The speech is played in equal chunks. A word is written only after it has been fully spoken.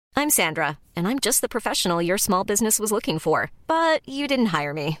I'm Sandra, and I'm just the professional your small business was looking for. But you didn't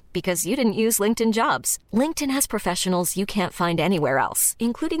hire me because you didn't use LinkedIn Jobs. LinkedIn has professionals you can't find anywhere else,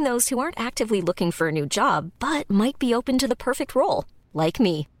 including those who aren't actively looking for a new job, but might be open to the perfect role, like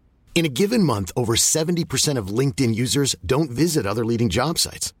me. In a given month, over 70% of LinkedIn users don't visit other leading job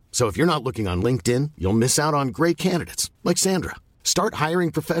sites. So if you're not looking on LinkedIn, you'll miss out on great candidates like Sandra. Start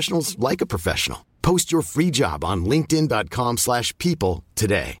hiring professionals like a professional. Post your free job on linkedin.com/people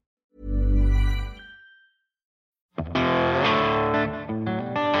today.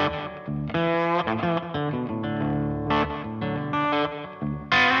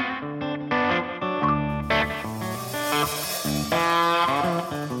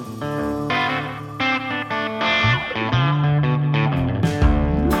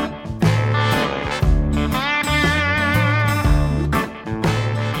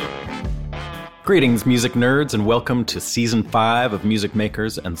 Greetings, music nerds, and welcome to Season 5 of Music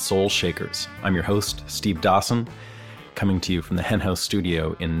Makers and Soul Shakers. I'm your host, Steve Dawson, coming to you from the Hen House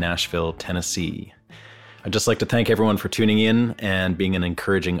Studio in Nashville, Tennessee. I'd just like to thank everyone for tuning in and being an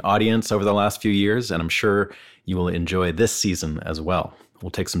encouraging audience over the last few years, and I'm sure you will enjoy this season as well.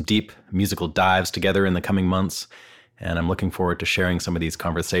 We'll take some deep musical dives together in the coming months, and I'm looking forward to sharing some of these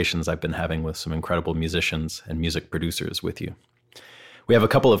conversations I've been having with some incredible musicians and music producers with you. We have a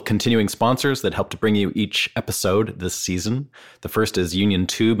couple of continuing sponsors that help to bring you each episode this season. The first is Union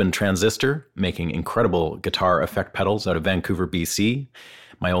Tube and Transistor, making incredible guitar effect pedals out of Vancouver, BC.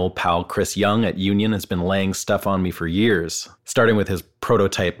 My old pal Chris Young at Union has been laying stuff on me for years, starting with his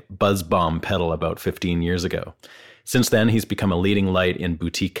prototype Buzz Bomb pedal about 15 years ago. Since then, he's become a leading light in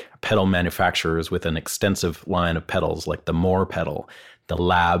boutique pedal manufacturers with an extensive line of pedals like the Moore pedal, the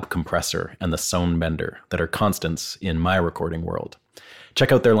Lab compressor, and the Sound Bender that are constants in my recording world.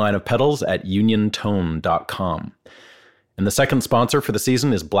 Check out their line of pedals at uniontone.com. And the second sponsor for the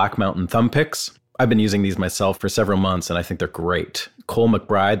season is Black Mountain Thumb Picks. I've been using these myself for several months, and I think they're great. Cole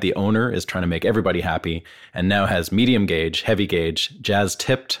McBride, the owner, is trying to make everybody happy, and now has medium gauge, heavy gauge, jazz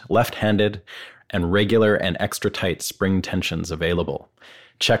tipped, left-handed, and regular and extra tight spring tensions available.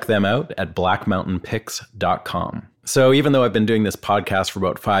 Check them out at blackmountainpicks.com. So even though I've been doing this podcast for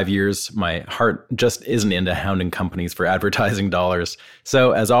about 5 years, my heart just isn't into hounding companies for advertising dollars.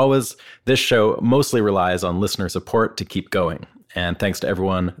 So as always, this show mostly relies on listener support to keep going. And thanks to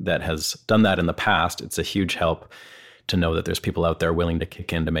everyone that has done that in the past, it's a huge help to know that there's people out there willing to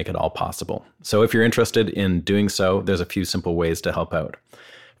kick in to make it all possible. So if you're interested in doing so, there's a few simple ways to help out.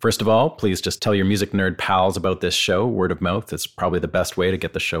 First of all, please just tell your music nerd pals about this show. Word of mouth is probably the best way to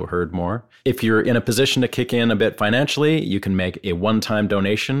get the show heard more. If you're in a position to kick in a bit financially, you can make a one-time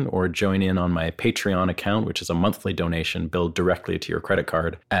donation or join in on my Patreon account, which is a monthly donation billed directly to your credit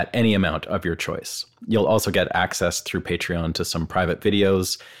card at any amount of your choice. You'll also get access through Patreon to some private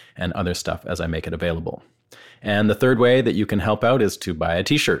videos and other stuff as I make it available. And the third way that you can help out is to buy a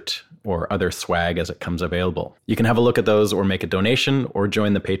t-shirt or other swag as it comes available. You can have a look at those or make a donation or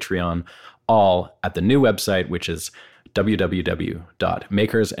join the Patreon, all at the new website, which is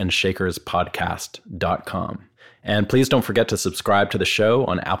www.makersandshakerspodcast.com. And please don't forget to subscribe to the show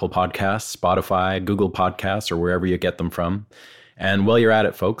on Apple Podcasts, Spotify, Google Podcasts, or wherever you get them from. And while you're at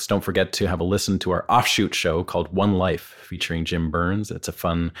it, folks, don't forget to have a listen to our offshoot show called One Life, featuring Jim Burns. It's a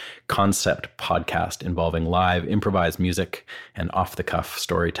fun concept podcast involving live improvised music and off-the-cuff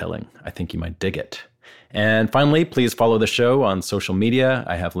storytelling. I think you might dig it. And finally, please follow the show on social media.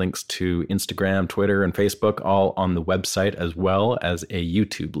 I have links to Instagram, Twitter, and Facebook, all on the website, as well as a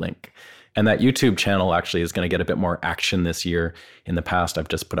YouTube link. And that YouTube channel actually is going to get a bit more action this year. In the past, I've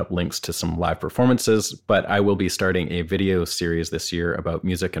just put up links to some live performances, but I will be starting a video series this year about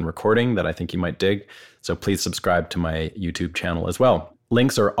music and recording that I think you might dig. So please subscribe to my YouTube channel as well.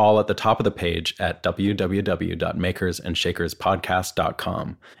 Links are all at the top of the page at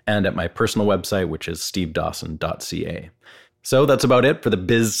www.makersandshakerspodcast.com and at my personal website, which is stevedawson.ca. So that's about it for the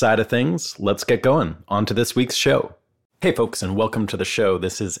biz side of things. Let's get going. On to this week's show. Hey folks, and welcome to the show.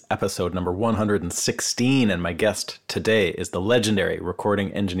 This is episode number 116, and my guest today is the legendary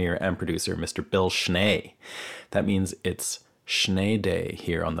recording engineer and producer, Mr. Bill Schnee. That means it's Schnee Day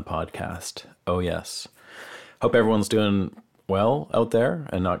here on the podcast. Oh yes. Hope everyone's doing well out there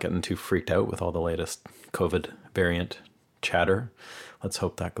and not getting too freaked out with all the latest COVID variant chatter. Let's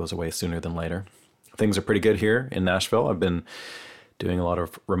hope that goes away sooner than later. Things are pretty good here in Nashville. I've been doing a lot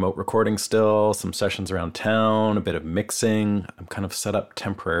of remote recording still, some sessions around town, a bit of mixing. I'm kind of set up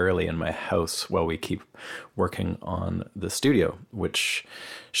temporarily in my house while we keep working on the studio, which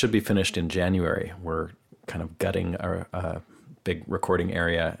should be finished in January. We're kind of gutting a big recording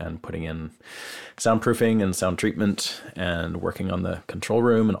area and putting in soundproofing and sound treatment and working on the control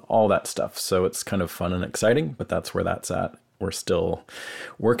room and all that stuff. So it's kind of fun and exciting, but that's where that's at. We're still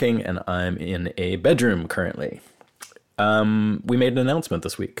working, and I'm in a bedroom currently. We made an announcement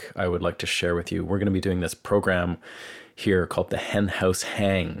this week I would like to share with you. We're going to be doing this program here called the Hen House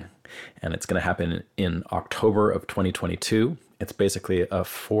Hang, and it's going to happen in October of 2022. It's basically a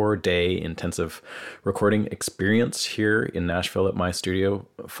 4-day intensive recording experience here in Nashville at my studio,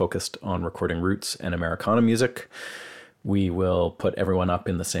 focused on recording roots and Americana music. We will put everyone up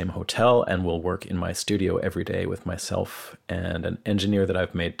in the same hotel, and we'll work in my studio every day with myself and an engineer that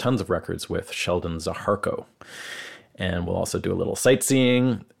I've made tons of records with, Sheldon Zaharko. And we'll also do a little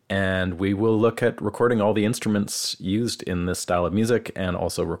sightseeing, and we will look at recording all the instruments used in this style of music, and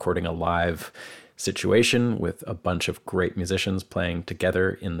also recording a live situation with a bunch of great musicians playing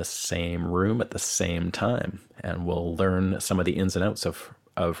together in the same room at the same time. And we'll learn some of the ins and outs of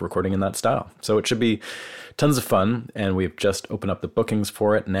recording in that style. So it should be tons of fun, and we've just opened up the bookings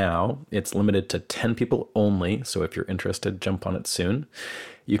for it now. It's limited to 10 people only, so if you're interested, jump on it soon.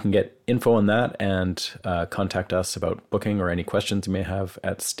 You can get info on that and contact us about booking or any questions you may have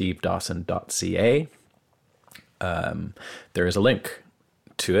at stevedawson.ca. There is a link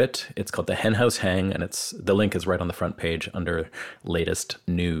to it. It's called the Hen House Hang, and the link is right on the front page under latest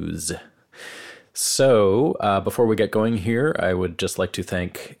news. So before we get going here, I would just like to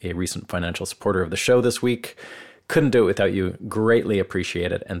thank a recent financial supporter of the show this week. Couldn't do it without you. Greatly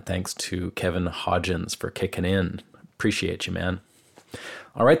appreciate it. And thanks to Kevin Hodgins for kicking in. Appreciate you, man.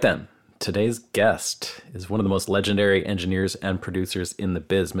 All right, then. Today's guest is one of the most legendary engineers and producers in the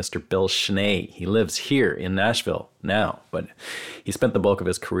biz, Mr. Bill Schnee. He lives here in Nashville now, but he spent the bulk of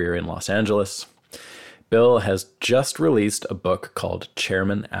his career in Los Angeles. Bill has just released a book called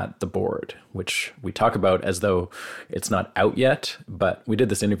Chairman at the Board, which we talk about as though it's not out yet, but we did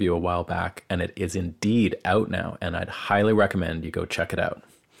this interview a while back, and it is indeed out now, and I'd highly recommend you go check it out.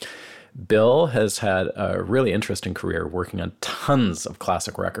 Bill has had a really interesting career working on tons of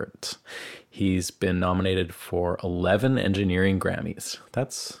classic records. He's been nominated for 11 engineering Grammys.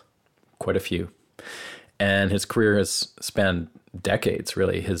 That's quite a few. And his career has spanned decades,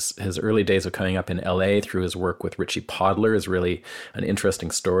 really. His early days of coming up in LA through his work with Richie Podler is really an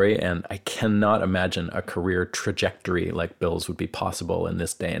interesting story, and I cannot imagine a career trajectory like Bill's would be possible in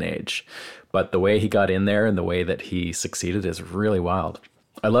this day and age. But the way he got in there and the way that he succeeded is really wild.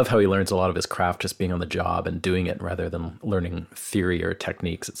 I love how he learns a lot of his craft just being on the job and doing it rather than learning theory or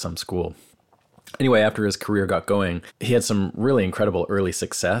techniques at some school. Anyway, after his career got going, he had some really incredible early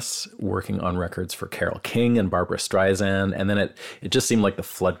success working on records for Carole King and Barbra Streisand, and then it just seemed like the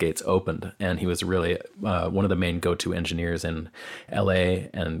floodgates opened, and he was really one of the main go-to engineers in LA,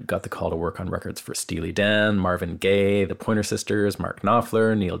 and got the call to work on records for Steely Dan, Marvin Gaye, the Pointer Sisters, Mark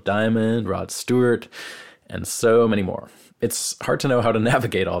Knopfler, Neil Diamond, Rod Stewart, and so many more. It's hard to know how to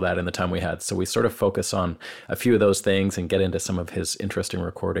navigate all that in the time we had, so we sort of focus on a few of those things and get into some of his interesting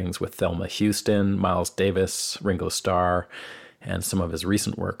recordings with Thelma Houston, Miles Davis, Ringo Starr, and some of his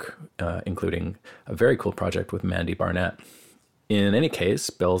recent work, including a very cool project with Mandy Barnett. In any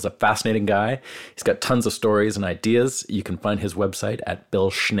case, Bill's a fascinating guy. He's got tons of stories and ideas. You can find his website at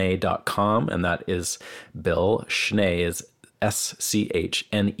billschnee.com, and that is Bill Schnee, is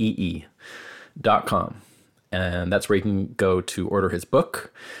SCHNEE.com. And that's where you can go to order his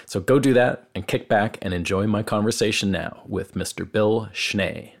book. So go do that and kick back and enjoy my conversation now with Mr. Bill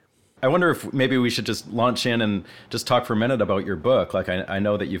Schnee. I wonder if maybe we should just launch in and just talk for a minute about your book. Like I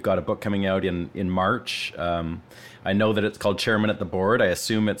know that you've got a book coming out in March. I know that it's called Chairman at the Board. I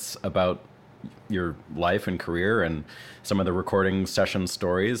assume it's about your life and career and some of the recording session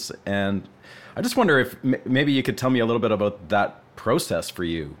stories. And I just wonder if maybe you could tell me a little bit about that process for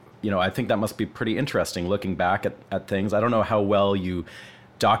you. You know, I think that must be pretty interesting looking back at things. I don't know how well you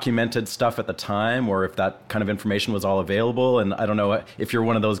documented stuff at the time or if that kind of information was all available. And I don't know if you're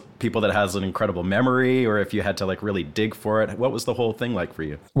one of those people that has an incredible memory or if you had to like really dig for it. What was the whole thing like for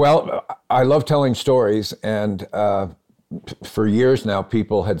you? Well, I love telling stories. And for years now,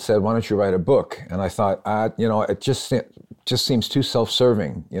 people had said, why don't you write a book? And I thought, it just seems too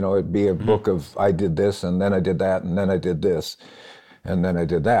self-serving. You know, it'd be a book of I did this and then I did that and then I did this. And then I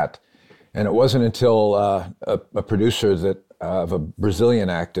did that. And it wasn't until a producer of a Brazilian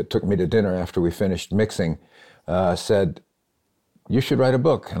act that took me to dinner after we finished mixing said, you should write a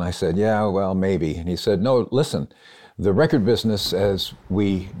book. And I said, yeah, well, maybe. And he said, no, listen, the record business as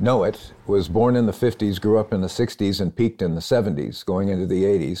we know it was born in the 50s, grew up in the 60s, and peaked in the 70s, going into the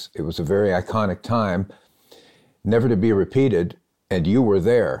 80s. It was a very iconic time, never to be repeated, and you were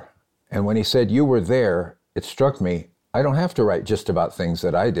there. And when he said you were there, it struck me, I don't have to write just about things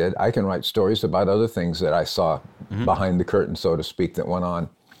that I did. I can write stories about other things that I saw behind the curtain, so to speak, that went on.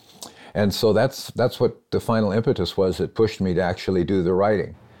 And so that's what the final impetus was that pushed me to actually do the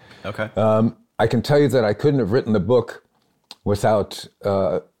writing. Okay. I can tell you that I couldn't have written the book without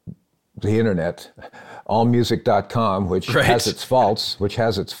the internet. Allmusic.com, which has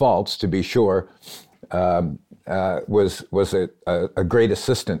its faults, to be sure, was a great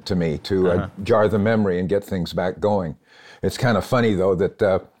assistant to me to jar the memory and get things back going. It's kind of funny, though,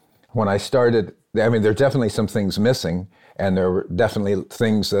 that when I started, I mean, there are definitely some things missing, and there were definitely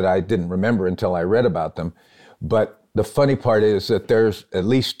things that I didn't remember until I read about them. But the funny part is that there's at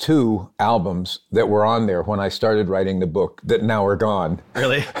least 2 albums that were on there when I started writing the book that now are gone.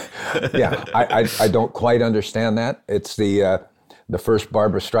 Really? Yeah, I don't quite understand that. It's the first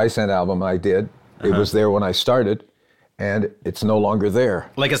Barbra Streisand album I did. It was there when I started, and it's no longer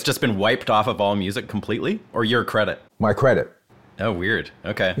there. Like it's just been wiped off of AllMusic completely, or your credit? My credit. Oh, weird.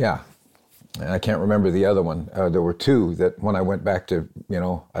 Okay. Yeah. And I can't remember the other one. There were 2 that when I went back to,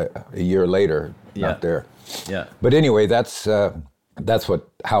 a year later, not there. Yeah. But anyway, that's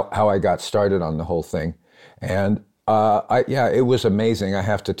how I got started on the whole thing. And it was amazing, I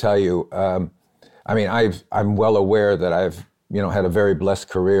have to tell you. I'm well aware that I've, had a very blessed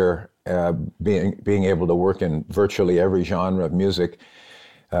career, being able to work in virtually every genre of music,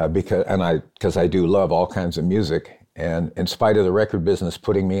 because I do love all kinds of music. And in spite of the record business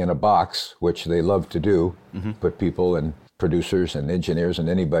putting me in a box, which they love to do, put people and producers and engineers and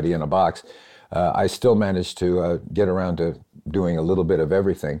anybody in a box, I still managed to get around to doing a little bit of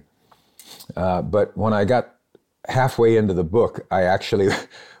everything. But when I got halfway into the book, I actually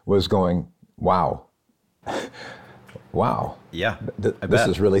was going, wow. Wow. Yeah.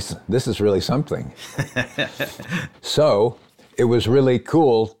 This is really something. So it was really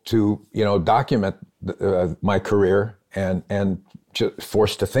cool to, document my career and just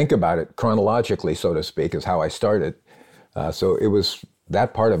forced to think about it chronologically, so to speak, is how I started. So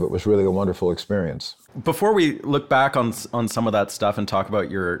that part of it was really a wonderful experience. Before we look back on some of that stuff and talk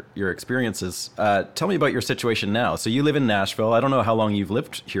about your experiences, tell me about your situation now. So you live in Nashville. I don't know how long you've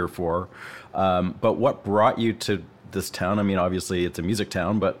lived here for, but what brought you to this town? I mean, obviously it's a music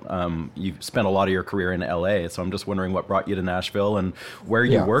town, but you've spent a lot of your career in LA. So I'm just wondering what brought you to Nashville and where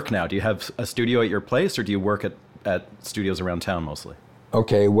you work now. Do you have a studio at your place, or do you work at studios around town mostly?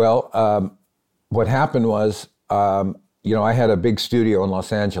 Okay, well, what happened was, I had a big studio in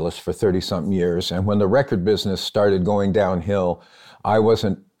Los Angeles for 30-something years, and when the record business started going downhill, I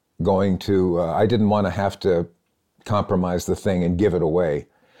didn't want to have to compromise the thing and give it away.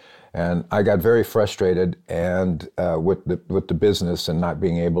 And I got very frustrated and with the business and not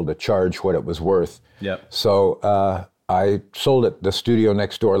being able to charge what it was worth. Yep. So I sold it. The studio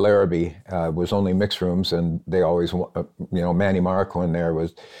next door, Larrabee, was only mix rooms, and they always, Manny Marquand there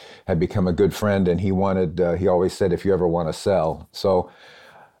had become a good friend, and he always said, if you ever want to sell. So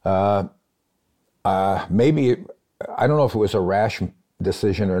maybe, I don't know if it was a rash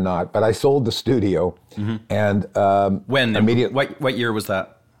decision or not, but I sold the studio. And when? What year was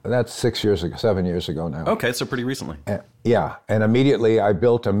that? That's 7 years ago now. Okay, so pretty recently. Yeah, and immediately I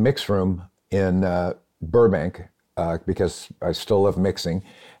built a mix room in Burbank because I still love mixing.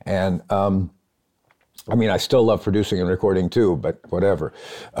 And I still love producing and recording too, but whatever.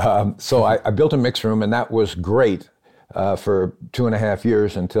 So I built a mix room, and that was great for 2.5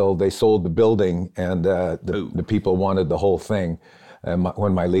 years until they sold the building, and the people wanted the whole thing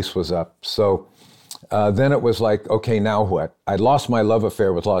when my lease was up. So then it was like, okay, now what? I'd lost my love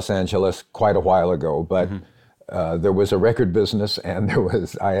affair with Los Angeles quite a while ago, but there was a record business, and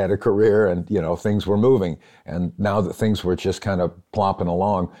I had a career, and things were moving. And now that things were just kind of plopping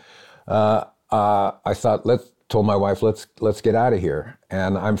along, I thought, told my wife, let's get out of here.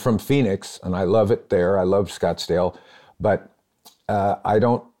 And I'm from Phoenix, and I love it there. I love Scottsdale, but I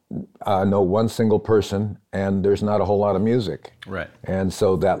don't know one single person, and there's not a whole lot of music. Right. And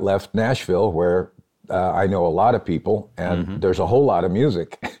so that left Nashville, where I know a lot of people, and there's a whole lot of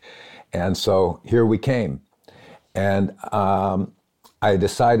music. And so here we came. And I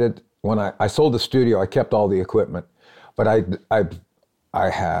decided, when I sold the studio, I kept all the equipment, but I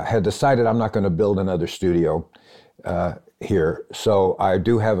had decided I'm not going to build another studio here. So I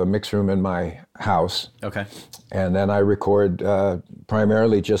do have a mix room in my house. Okay. And then I record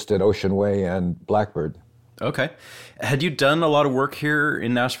primarily just at Ocean Way and Blackbird. Okay. Had you done a lot of work here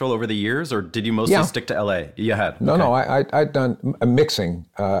in Nashville over the years, or did you mostly stick to LA? You had? No, I'd done mixing.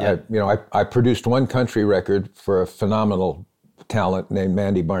 I produced one country record for a phenomenal talent named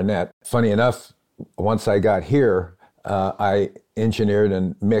Mandy Barnett. Funny enough, once I got here, I engineered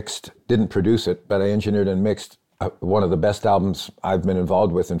and mixed, didn't produce it, but I engineered and mixed one of the best albums I've been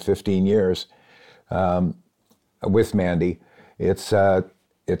involved with in 15 years with Mandy. It's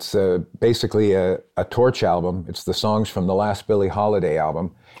basically a torch album. It's the songs from the last Billie Holiday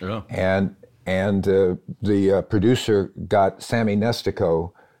album. Oh. And the producer got Sammy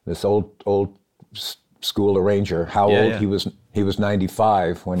Nestico, this old school arranger. How old? Yeah. He was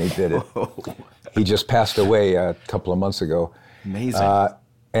 95 when he did it. He just passed away a couple of months ago. Amazing.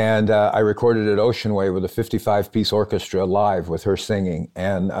 And I recorded at Ocean Way with a 55-piece orchestra live with her singing,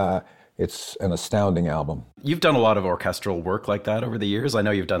 and it's an astounding album. You've done a lot of orchestral work like that over the years. I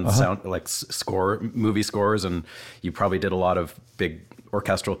know you've done movie scores, and you probably did a lot of big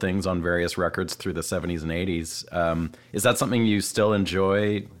orchestral things on various records through the 70s and 80s. Is that something you still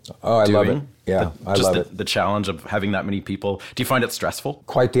enjoy I doing? love it. Yeah, I love it. The challenge of having that many people. Do you find it stressful?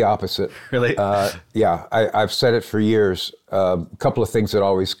 Quite the opposite. Really? Yeah, I've said it for years. A couple of things that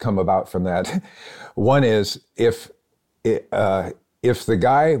always come about from that. One is if the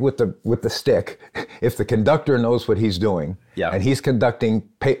guy with the stick, if the conductor knows what he's doing, and he's conducting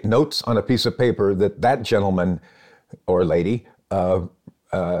notes on a piece of paper that gentleman or lady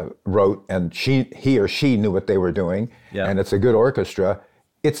wrote, and he or she knew what they were doing, and it's a good orchestra,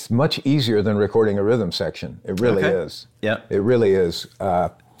 it's much easier than recording a rhythm section. It really is. Yeah, it really is.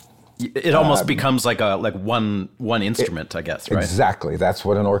 It almost becomes like one instrument, I guess, right? Exactly. That's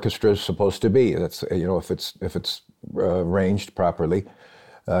what an orchestra is supposed to be. That's if it's arranged properly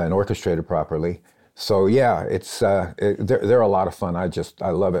and orchestrated properly. So yeah, they're a lot of fun.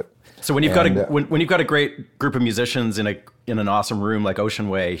 I love it. So when you've got when you've got a great group of musicians in an awesome room like Ocean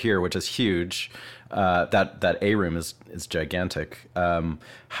Way here, which is huge, that A room is gigantic. How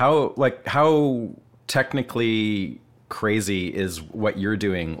technically crazy is what you're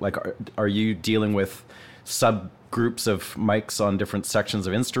doing? Like, are you dealing with subgroups of mics on different sections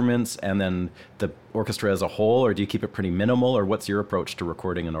of instruments and then the orchestra as a whole, or do you keep it pretty minimal, or what's your approach to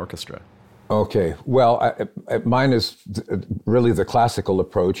recording an orchestra? Okay, well, mine is really the classical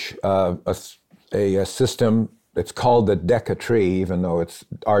approach, a system. It's called the Decca tree, even though it's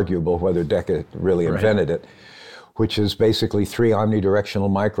arguable whether Decca really invented it, which is basically 3 omnidirectional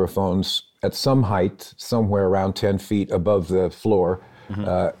microphones at some height, somewhere around 10 feet above the floor,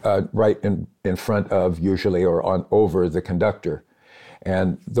 right in front of usually or over the conductor.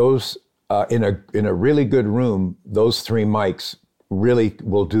 And those, in a really good room, those 3 mics really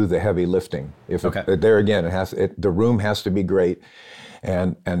will do the heavy lifting. There again, the room has to be great,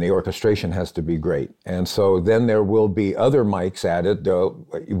 and the orchestration has to be great. And so then there will be other mics added.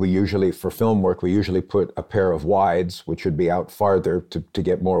 We usually, for film work, we usually put a pair of wides, which would be out farther to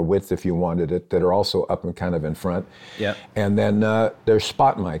get more width if you wanted it, that are also up and kind of in front. Yeah. And then there's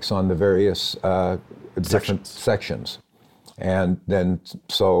spot mics on the various different sections. And then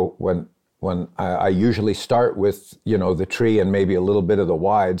so when I usually start with, the tree and maybe a little bit of the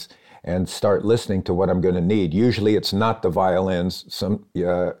wides and start listening to what I'm going to need. Usually it's not the violins, or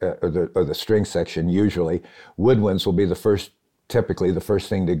the string section usually. Woodwinds will be typically the first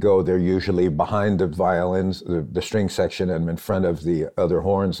thing to go. They're usually behind the violins, the string section, and in front of the other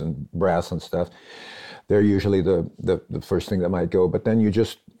horns and brass and stuff. They're usually the first thing that might go. But then you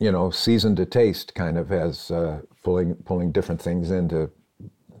just, season to taste kind of as pulling different things in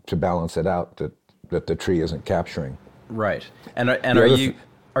to balance it out that the tree isn't capturing. Right. And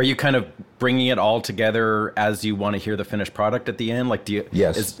are you kind of bringing it all together as you want to hear the finished product at the end? Like,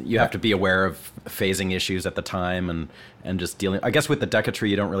 Yes. You have to be aware of phasing issues at the time and just dealing. I guess with the Decca tree,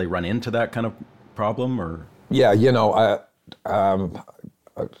 you don't really run into that kind of problem, or? Yeah,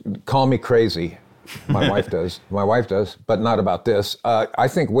 call me crazy. My wife does. My wife does, but not about this. I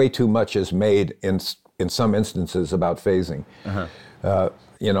think way too much is made in some instances about phasing.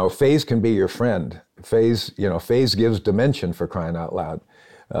 Phase can be your friend. Phase gives dimension, for crying out loud.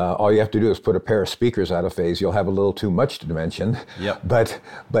 All you have to do is put a pair of speakers out of phase. You'll have a little too much dimension. Yep. But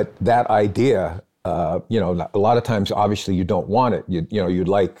that idea, a lot of times, obviously, you don't want it. You'd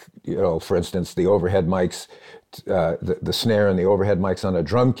like, for instance, the overhead mics, the snare and the overhead mics on a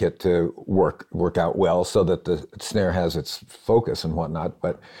drum kit to work out well, so that the snare has its focus and whatnot.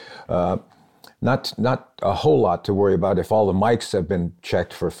 But not a whole lot to worry about. If all the mics have been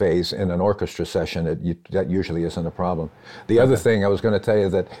checked for phase in an orchestra session, that usually isn't a problem. The other thing I was going to tell you,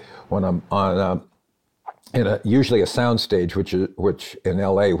 that when I'm on usually a sound stage, which in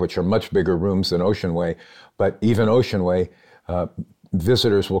LA, which are much bigger rooms than Ocean Way, but even Ocean Way,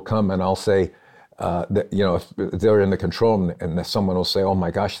 visitors will come and I'll say, if they're in the control room and someone will say, "Oh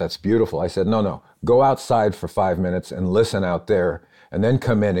my gosh, that's beautiful." I said, no, go outside for 5 minutes and listen out there and then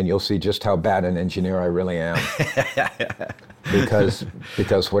come in and you'll see just how bad an engineer I really am.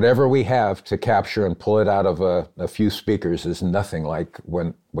 Because whatever we have to capture and pull it out of a few speakers is nothing like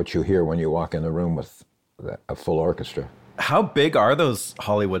what you hear when you walk in the room with a full orchestra. How big are those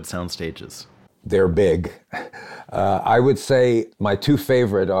Hollywood sound stages? They're big. I would say my two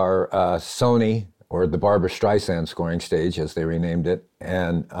favorite are Sony, or the Barbra Streisand scoring stage, as they renamed it,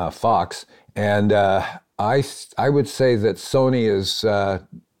 and Fox. And I would say that Sony is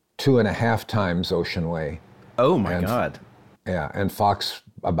 2.5 times Ocean Way. Oh my God. Yeah, and Fox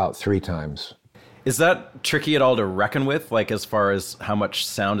about 3 times. Is that tricky at all to reckon with, like as far as how much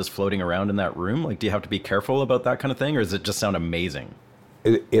sound is floating around in that room? Like, do you have to be careful about that kind of thing, or does it just sound amazing?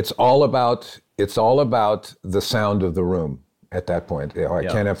 It's all about the sound of the room at that point. I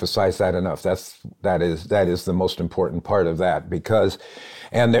can't emphasize that enough. That is the most important part of that, because,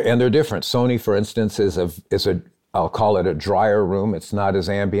 and they're different. Sony, for instance, is a I'll call it a drier room. It's not as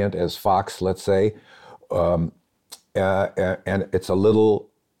ambient as Fox, let's say, and it's a little.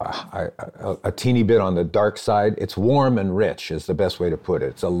 A teeny bit on the dark side. It's warm and rich is the best way to put it.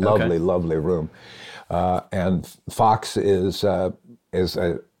 It's a lovely, lovely room. And Fox is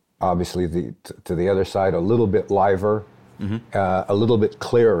obviously to the other side, a little bit liver, a little bit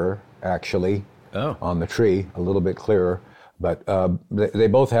clearer, actually, on the tree, a little bit clearer. But they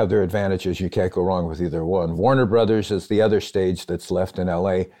both have their advantages. You can't go wrong with either one. Warner Brothers is the other stage that's left in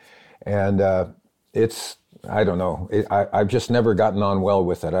LA. And it's, I don't know. I've just never gotten on well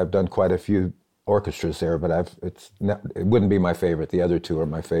with it. I've done quite a few orchestras there, but it wouldn't be my favorite. The other two are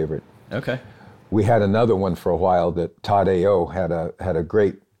my favorite. Okay. We had another one for a while that Todd A.O. had a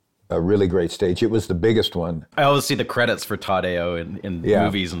really great stage. It was the biggest one. I always see the credits for Todd A.O. in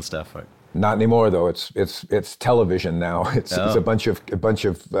movies and stuff. Not anymore though. It's television now. It's a bunch of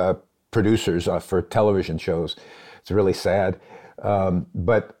producers for television shows. It's really sad,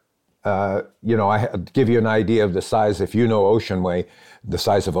 but. I give you an idea of the size. If you know Ocean Way, the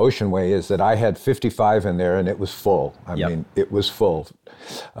size of Ocean Way is that I had 55 in there and it was full. I mean, it was full.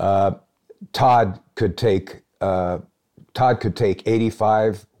 Todd could take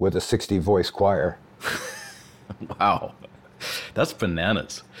 85 with a 60 voice choir. Wow, that's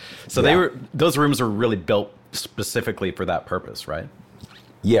bananas. So those rooms were really built specifically for that purpose, right?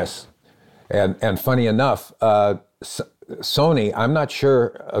 Yes, and funny enough. Sony, I'm not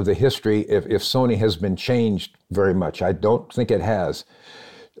sure of the history if Sony has been changed very much. I don't think it has.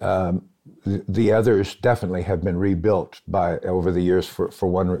 The others definitely have been rebuilt over the years for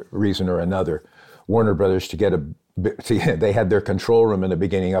one reason or another. Warner Brothers they had their control room in the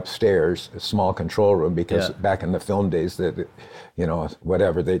beginning upstairs, a small control room, because back in the film days, they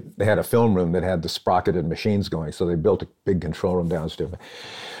had a film room that had the sprocketed machines going, so they built a big control room downstairs.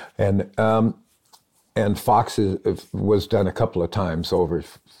 And Fox was done a couple of times over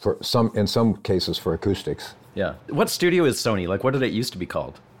in some cases for acoustics. Yeah. What studio is Sony? Like, what did it used to be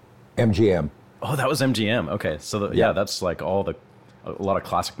called? MGM. Oh, that was MGM. Okay. So that's like a lot of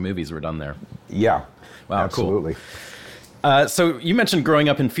classic movies were done there. Yeah. Wow. Absolutely. Cool. So you mentioned growing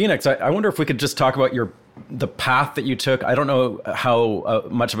up in Phoenix. I wonder if we could just talk about the path that you took. I don't know how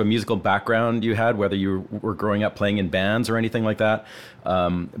much of a musical background you had, whether you were growing up playing in bands or anything like that.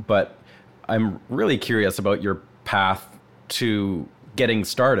 But I'm really curious about your path to getting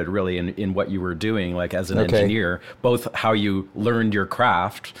started really in what you were doing, like as an engineer, both how you learned your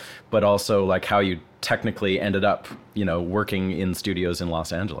craft, but also like how you technically ended up, working in studios in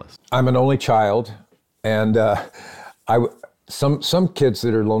Los Angeles. I'm an only child, and some kids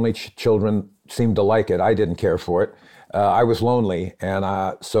that are lonely children seem to like it. I didn't care for it. I was lonely,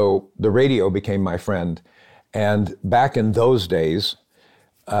 and so the radio became my friend. And back in those days,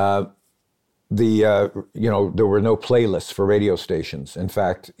 there were no playlists for radio stations. In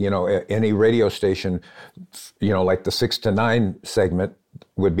fact, any radio station, like the 6 to 9 segment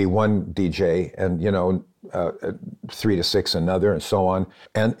would be one DJ, and 3 to 6 another, and so on.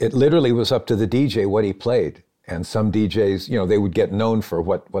 And it literally was up to the DJ what he played. And some DJs, they would get known for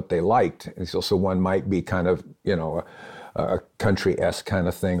what they liked. And so one might be kind of, a country-esque kind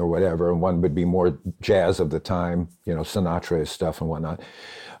of thing or whatever, and one would be more jazz of the time, Sinatra stuff and whatnot.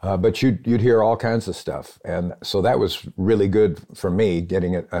 But you'd hear all kinds of stuff. And so that was really good for me,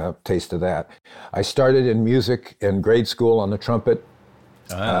 getting a taste of that. I started in music in grade school on the trumpet,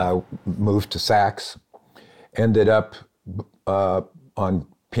 moved to sax, ended up on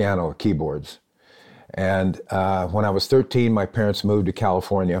piano, keyboards. And when I was 13, my parents moved to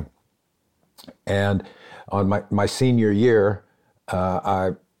California. And on my senior year,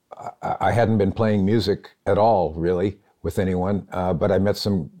 I hadn't been playing music at all, really, with anyone, but I met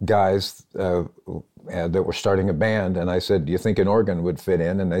some guys that were starting a band, and I said, "Do you think an organ would fit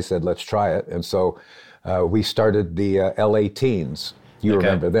in?" And they said, "Let's try it." And so we started the LA Teens. You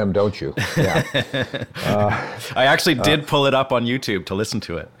remember them, don't you? Yeah. I actually did pull it up on YouTube to listen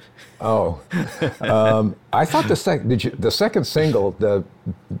to it. Oh, I thought the second single, the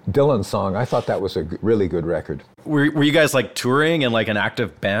Dylan song, I thought that was a really good record. Were you guys like touring in like an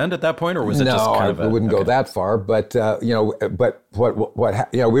active band at that point, or was it just kind of I wouldn't go that far, but but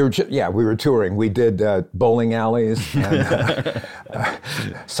we were touring. We did bowling alleys and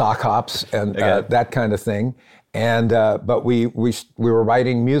sock hops and that kind of thing, and but we were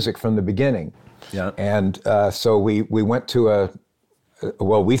writing music from the beginning, and so we went to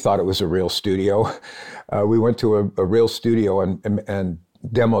we thought it was a real studio. We went to a real studio and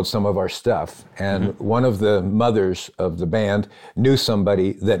demoed some of our stuff. And one of the mothers of the band knew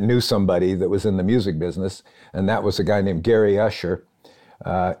somebody that was in the music business, and that was a guy named Gary Usher.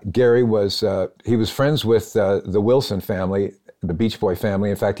 Gary was he was friends with the Wilson family, the Beach Boy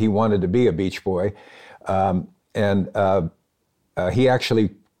family. In fact, he wanted to be a Beach Boy, and he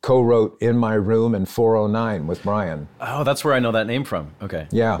actually co-wrote In My Room and 409 with Brian. Oh, that's where I know that name from. Okay.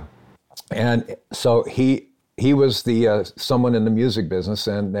 Yeah. And so he was the someone in the music business,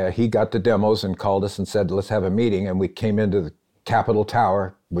 and he got the demos and called us and said, "Let's have a meeting." And we came into the Capitol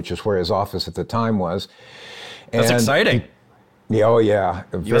Tower, which is where his office at the time was. That's exciting. Oh, yeah.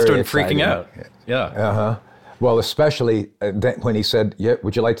 You must have been freaking out. Yeah. Uh-huh. Well, especially when he said,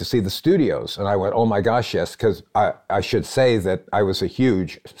 "Would you like to see the studios?" And I went, "Oh my gosh, yes," because I should say that I was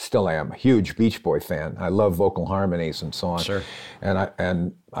still am a huge Beach Boy fan. I love vocal harmonies and so on. Sure.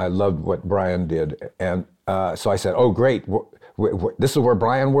 And I loved what Brian did. And so I said, "Oh, great. This is where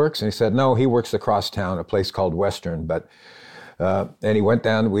Brian works?" And he said, "No, he works across town, a place called Western." But and he went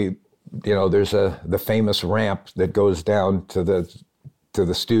down. There's the famous ramp that goes down to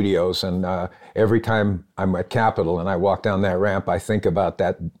the studios, and every time I'm at Capitol and I walk down that ramp, I think about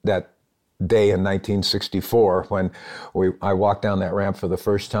that day in 1964 when I walked down that ramp for the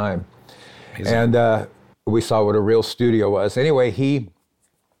first time. Amazing. And we saw what a real studio was. Anyway, he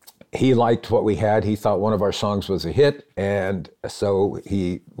liked what we had. He thought one of our songs was a hit, and so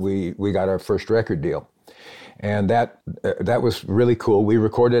we got our first record deal, and that was really cool. We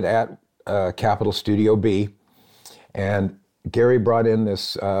recorded at Capitol Studio B, and Gary brought in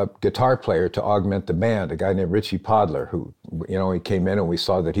this guitar player to augment the band, a guy named Richie Podler, who, he came in and we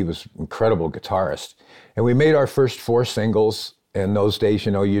saw that he was an incredible guitarist. And we made our first 4 singles. In those days,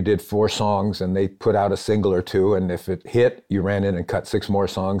 you did 4 songs and they put out a single or 2. And if it hit, you ran in and cut 6 more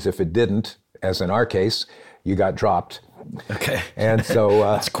songs. If it didn't, as in our case, you got dropped. Okay. And so...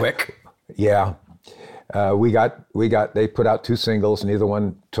 That's quick. Yeah. They put out 2 singles, neither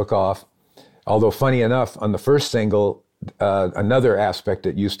one took off. Although funny enough, on the first single, another aspect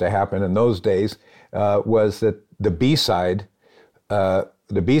that used to happen in those days was that the B-side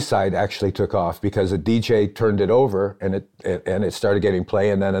actually took off because a DJ turned it over and it started getting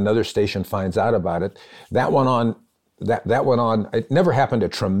play, and then another station finds out about it. That went on. It never happened a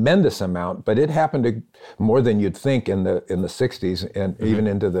tremendous amount, but it happened more than you'd think in the 60s and even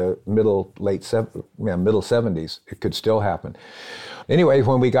into the middle 70s. It could still happen. Anyway,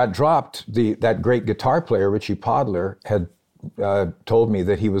 when we got dropped, that great guitar player, Richie Podler, had told me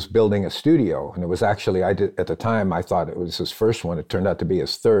that he was building a studio. And it was actually, at the time, I thought it was his first one. It turned out to be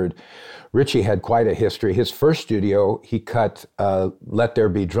his third. Richie had quite a history. His first studio, he cut Let There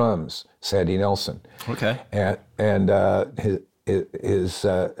Be Drums, Sandy Nelson. Okay. And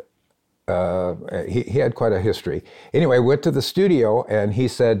he had quite a history. Anyway, went to the studio and he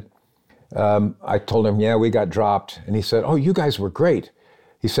said, I told him, "Yeah, we got dropped." And he said, "Oh, you guys were great."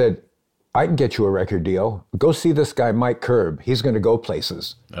 He said, "I can get you a record deal. Go see this guy, Mike Curb. He's going to go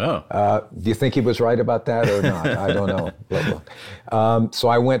places." Oh. Do you think he was right about that or not? I don't know. Blah, blah. So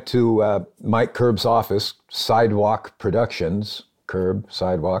I went to Mike Curb's office, Sidewalk Productions, Curb,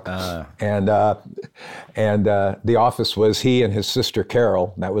 Sidewalk. And the office was he and his sister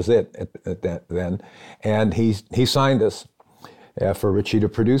Carol. That was it at that then. And he signed us. For Richie to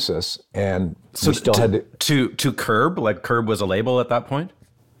produce us, and so we still had to Curb, like Curb was a label at that point?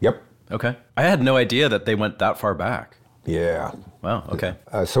 Yep. Okay. I had no idea that they went that far back. Yeah. Wow. Okay.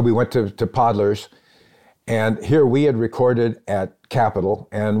 So we went to Podler's, and here we had recorded at Capitol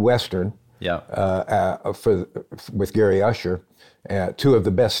and Western. Yeah. With Gary Usher, 2 of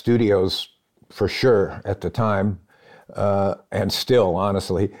the best studios for sure at the time, and still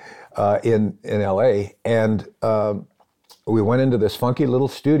honestly, in LA, and. We went into this funky little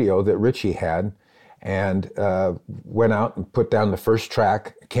studio that Richie had and went out and put down the first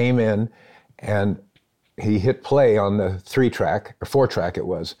track, came in, and he hit play on the 3-track, or 4-track it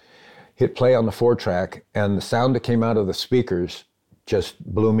was. hit play on the 4-track, and the sound that came out of the speakers just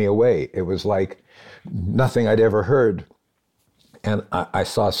blew me away. It was like nothing I'd ever heard. And I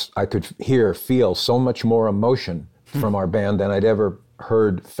could feel so much more emotion from our band than I'd ever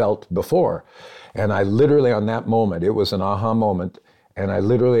felt before. And I literally, on that moment, it was an aha moment, and I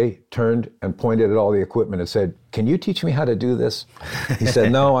literally turned and pointed at all the equipment and said, "Can you teach me how to do this?" He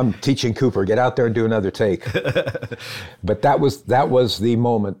said, "No, I'm teaching Cooper. Get out there and do another take." But that was the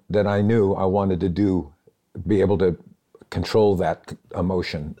moment that I knew I wanted to be able to control that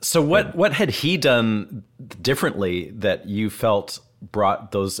emotion. So what had he done differently that you felt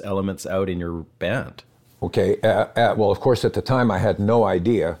brought those elements out in your band? Okay, well, of course, at the time I had no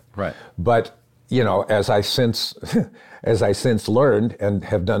idea. Right. But as I since learned and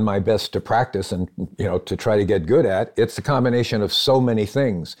have done my best to practice and to try to get good at, it's a combination of so many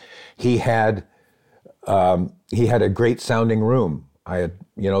things. He had a great sounding room.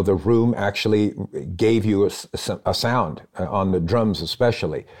 The room actually gave you a sound on the drums,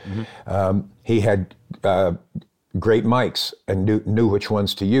 especially. Mm-hmm. He had great mics and knew which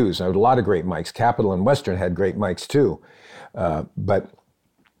ones to use. There were a lot of great mics. Capitol and Western had great mics too,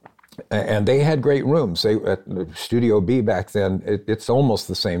 and they had great rooms. At Studio B back then, it's almost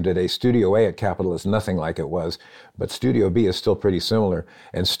the same today. Studio A at Capitol is nothing like it was, but Studio B is still pretty similar.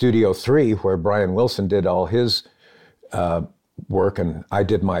 And Studio 3, where Brian Wilson did all his work, and I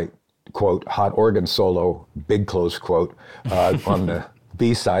did my, quote, hot organ solo, big close quote, on the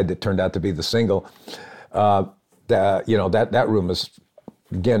B side that turned out to be the single. That room is,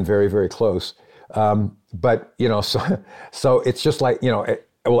 again, very, very close. But so it's just like,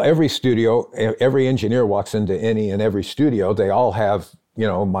 every studio, every engineer walks into any and every studio, they all have,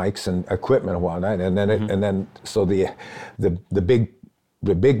 mics and equipment and whatnot. And then, so the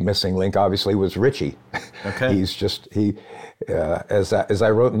big missing link obviously was Richie. Okay. As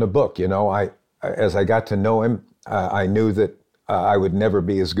I wrote in the book, as I got to know him, I knew that I would never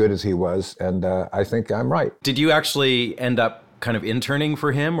be as good as he was, and I think I'm right. Did you actually end up kind of interning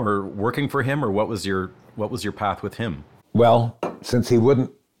for him or working for him, or what was your path with him? Well, since he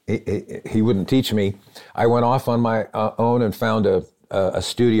wouldn't teach me, I went off on my own and found a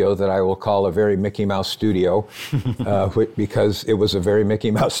studio that I will call a very Mickey Mouse studio, because it was a very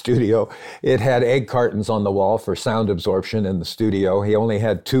Mickey Mouse studio. It had egg cartons on the wall for sound absorption in the studio. He only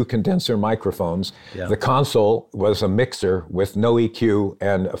had 2 condenser microphones. Yeah. The console was a mixer with no EQ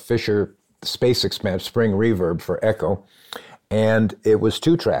and a Fisher Space Expand spring reverb for echo, and it was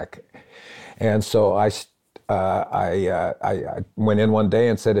 2-track. And so I went in one day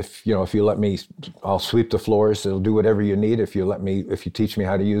and said, if you let me, I'll sweep the floors. It'll do whatever you need if you teach me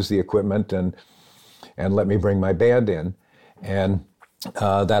how to use the equipment and let me bring my band in. And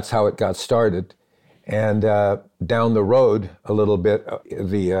that's how it got started. And down the road a little bit,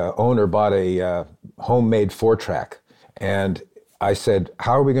 the owner bought a homemade 4-track. And I said,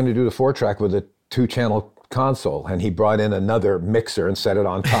 how are we going to do the 4-track with a 2-channel console? And he brought in another mixer and set it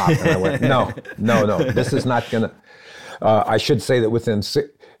on top. And I went, no, this is not going to... I should say that within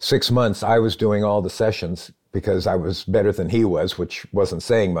 6 months, I was doing all the sessions because I was better than he was, which wasn't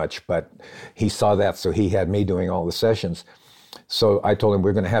saying much, but he saw that, so he had me doing all the sessions. So I told him,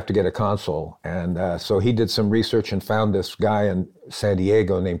 we're going to have to get a console. And so he did some research and found this guy in San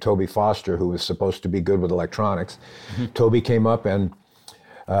Diego named Toby Foster, who was supposed to be good with electronics. Mm-hmm. Toby came up and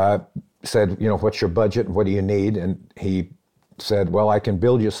said, what's your budget and what do you need? And he said, well, I can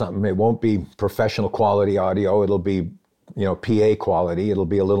build you something. It won't be professional quality audio. It'll be, PA quality. It'll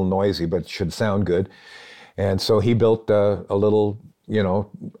be a little noisy, but it should sound good. And so he built a little,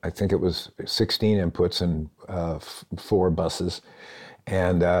 I think it was 16 inputs and 4 buses.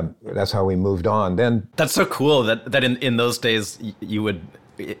 And that's how we moved on. Then that's so cool that in those days you would,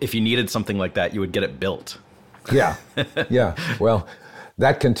 if you needed something like that, you would get it built. Yeah. Yeah. Well,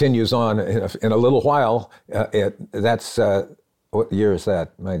 that continues on in a little while. That's, what year is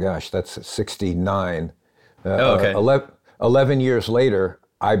that? My gosh, that's 69. Okay. 11 years later,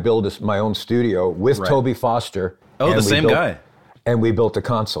 I built my own studio with right. Toby Foster. Oh, the same guy. And we built a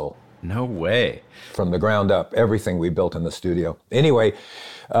console. No way. From the ground up, everything we built in the studio. Anyway,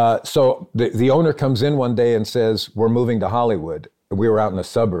 so the owner comes in one day and says, we're moving to Hollywood. We were out in a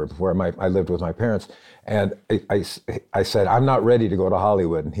suburb where I lived with my parents. And I said, I'm not ready to go to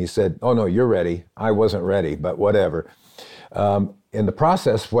Hollywood. And he said, oh, no, you're ready. I wasn't ready, but whatever. In the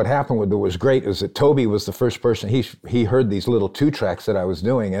process, what happened that was great is that Toby was the first person, he heard these little 2-tracks that I was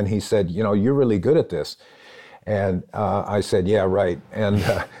doing, and he said, you're really good at this. And I said, yeah, right. And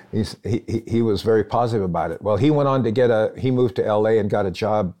he was very positive about it. Well, he went on to he moved to LA and got a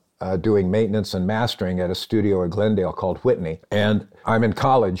job doing maintenance and mastering at a studio in Glendale called Whitney. And I'm in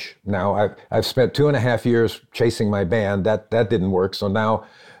college now. I've spent 2.5 years chasing my band. That didn't work. So now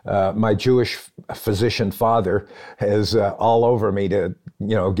my Jewish physician father is all over me to,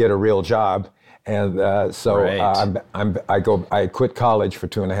 get a real job. And I quit college for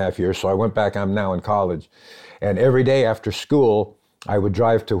 2.5 years. So I went back. I'm now in college. And every day after school, I would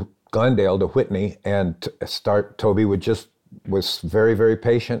drive to Glendale to Whitney and Toby was very, very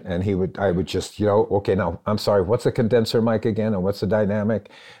patient, and I would just, okay, now, I'm sorry, what's a condenser mic again, and what's the dynamic?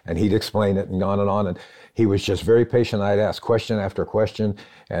 And he'd explain it and on, and he was just very patient. I'd ask question after question,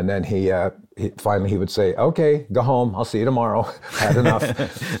 and then he finally would say, okay, go home, I'll see you tomorrow. Had enough.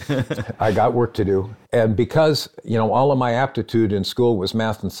 I got work to do. And because, all of my aptitude in school was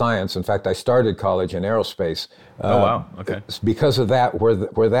math and science, in fact, I started college in aerospace. Oh, wow, okay. Because of that,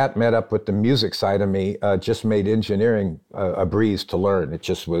 where that met up with the music side of me, just made engineering a breeze to learn.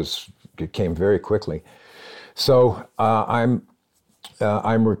 It came very quickly. So I'm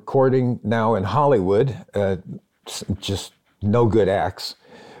recording now in Hollywood, just no good acts,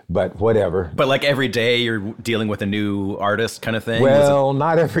 but whatever. But like every day you're dealing with a new artist kind of thing? Well,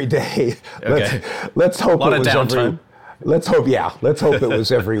 not every day. Okay. Let's hope a lot it was of downtime. Let's hope it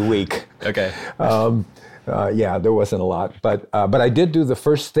was every week. Okay. There wasn't a lot, but I did do the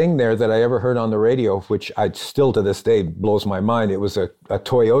first thing there that I ever heard on the radio, which I still to this day blows my mind. It was a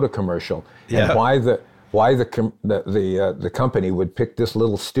Toyota commercial, yeah. And why the company would pick this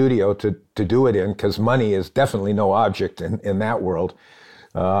little studio to do it in, because money is definitely no object in that world.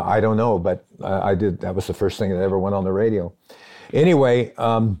 I don't know, but I did. That was the first thing that ever went on the radio. Anyway,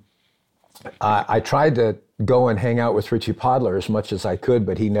 I tried to go and hang out with Richie Podler as much as I could,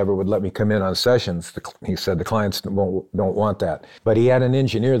 but he never would let me come in on sessions. He said the clients don't want that. But he had an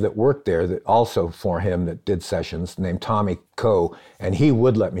engineer that worked there that also for him that did sessions named Tommy Coe, and he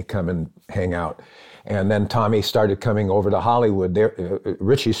would let me come and hang out. And then Tommy started coming over to Hollywood.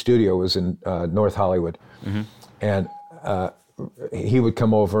 Richie's studio was in North Hollywood, mm-hmm. And he would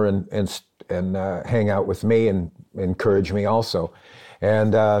come over and hang out with me and encourage me also.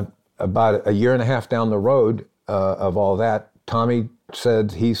 And about 1.5 years down the road of all that, Tommy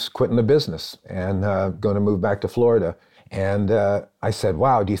said he's quitting the business and going to move back to Florida. And I said,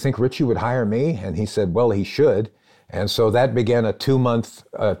 wow, do you think Richie would hire me? And he said, well, he should. And so that began a 2-month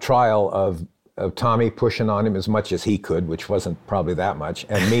trial of Tommy pushing on him as much as he could, which wasn't probably that much,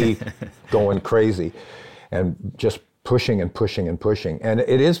 and me going crazy and just pushing and pushing and pushing. And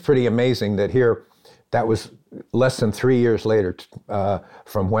it is pretty amazing that that was less than 3 years later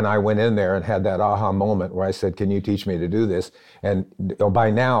from when I went in there and had that aha moment where I said, can you teach me to do this? And by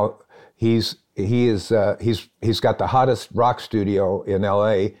now, he's got the hottest rock studio in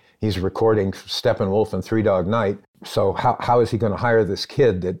LA. He's recording Steppenwolf and Three Dog Night. So how is he going to hire this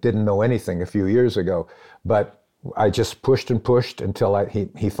kid that didn't know anything a few years ago? But I just pushed and pushed until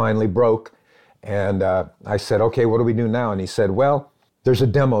he finally broke. And I said, okay, what do we do now? And he said, well, there's a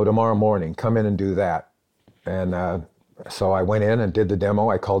demo tomorrow morning. Come in and do that. And so I went in and did the demo.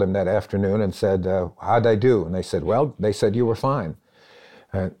 I called him that afternoon and said, how'd I do? And they said, well, they said you were fine.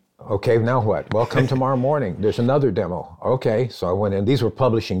 Okay, now what? Well, come tomorrow morning. There's another demo. Okay, so I went in. These were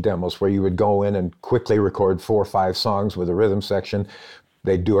publishing demos where you would go in and quickly record 4 or 5 songs with a rhythm section.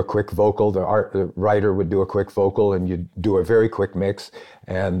 They'd do a quick vocal. The writer would do a quick vocal, and you'd do a very quick mix.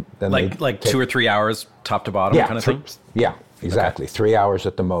 And then like 2 or 3 hours, top to bottom, kind of thing. Yeah, exactly. Okay. 3 hours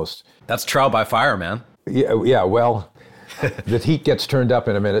at the most. That's trial by fire, man. Yeah. Well, the heat gets turned up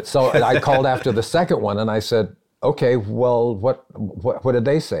in a minute. So I called after the second one, and I said, okay, well, what did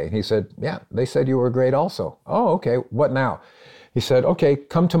they say? He said, yeah, they said you were great also. Oh, okay, what now? He said, okay,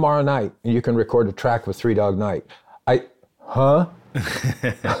 come tomorrow night and you can record a track with Three Dog Night. Huh?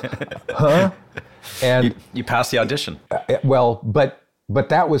 And you passed the audition. But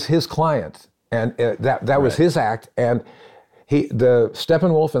that was his client, and that was his act. And the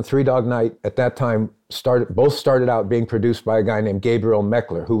Steppenwolf and Three Dog Night at that time both started out being produced by a guy named Gabriel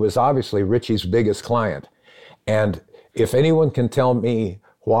Meckler, who was obviously Richie's biggest client. And if anyone can tell me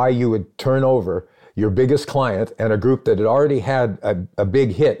why you would turn over your biggest client and a group that had already had a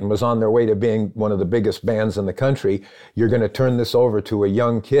big hit and was on their way to being one of the biggest bands in the country, you're going to turn this over to a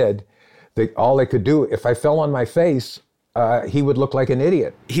young kid that all they could do, if I fell on my face, he would look like an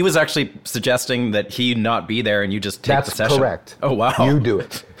idiot. He was actually suggesting that he not be there and you just take the session. That's correct. Oh, wow. You do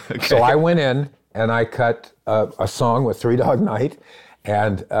it. Okay. So I went in and I cut a song with Three Dog Night.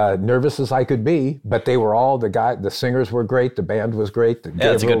 And nervous as I could be, but they were all the singers were great, the band was great,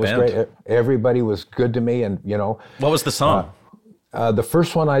 it's a good was band. Great, everybody was good to me, and What was the song? The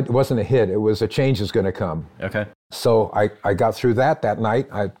first one wasn't a hit. It was A Change Is Gonna Come. Okay. So I got through that night.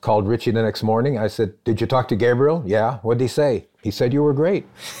 I called Richie the next morning. I said, did you talk to Gabriel? Yeah. What did he say? He said, you were great.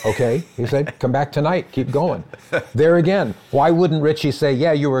 Okay. He said, come back tonight. Keep going. There again. Why wouldn't Richie say,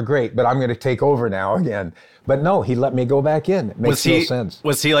 yeah, you were great, but I'm going to take over now again? But no, he let me go back in. It makes no sense.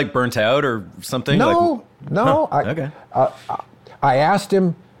 Was he like burnt out or something? No. Okay. I asked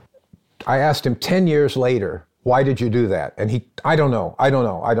him 10 years later, why did you do that? And I don't know.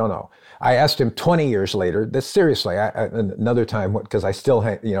 I asked him 20 years later, this seriously, another time, because I still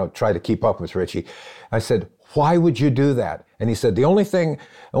try to keep up with Richie. I said, why would you do that? And he said, the only thing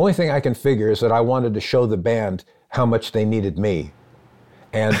I can figure is that I wanted to show the band how much they needed me.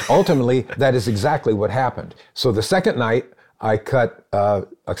 And ultimately, that is exactly what happened. So the second night, I cut a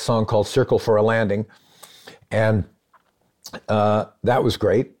song called Circle for a Landing. And that was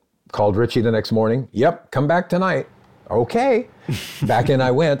great. Called Richie the next morning. Yep, come back tonight. Okay. Back in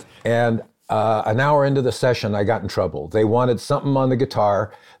I went. And an hour into the session, I got in trouble. They wanted something on the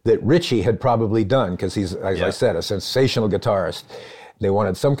guitar that Richie had probably done, because he's, as I said, a sensational guitarist. They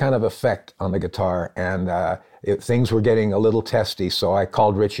wanted some kind of effect on the guitar, and things were getting a little testy. So I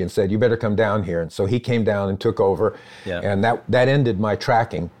called Richie and said, you better come down here. And so he came down and took over. Yeah. And that ended my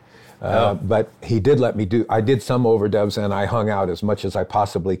tracking. But he did let me I did some overdubs, and I hung out as much as I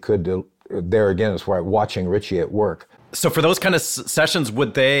possibly could. There again is where I'm watching Richie at work. So for those kind of sessions,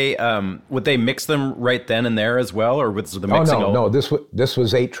 would they mix them right then and there as well, or was the mixing? No. This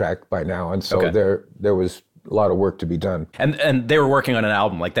was 8-track by now, and so there was a lot of work to be done. And they were working on an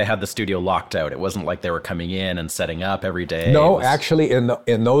album, like they had the studio locked out. It wasn't like they were coming in and setting up every day. No, actually,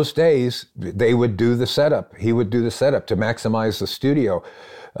 in those days, they would do the setup. He would do the setup to maximize the studio.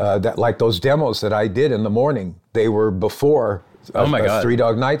 That like those demos that I did in the morning, they were before a Three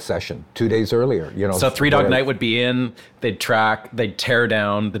Dog Night session 2 days earlier. So Three Dog Night would be in, they'd track, they'd tear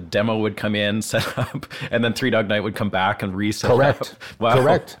down, the demo would come in, set up, and then Three Dog Night would come back and reset. Correct. Up. Wow.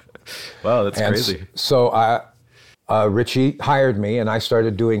 Correct. Wow, that's crazy. So Richie hired me, and I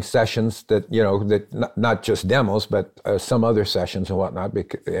started doing sessions that not just demos, but some other sessions and whatnot,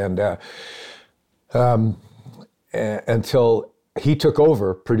 until he took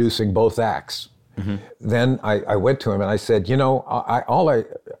over producing both acts. Mm-hmm. Then I went to him and I said, all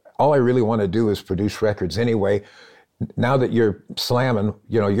I really want to do is produce records anyway. Now that you're slamming,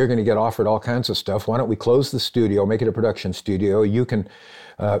 you're going to get offered all kinds of stuff. Why don't we close the studio, make it a production studio? You can,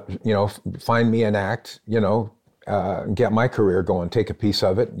 find me an act, get my career going, take a piece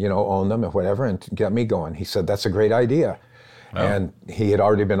of it, own them or whatever, and get me going. He said, that's a great idea. Wow. And he had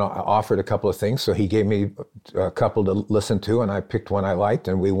already been offered a couple of things, so he gave me a couple to listen to, and I picked one I liked,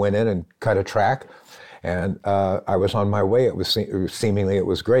 and we went in and cut a track, and I was on my way. It was seemingly it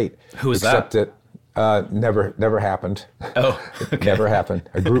was great. Who was that? Except that never happened. Oh, okay. Never happened.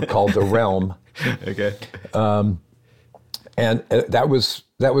 A group called The Realm. Okay. And that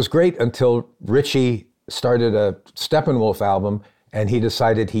was great until Richie started a Steppenwolf album, and he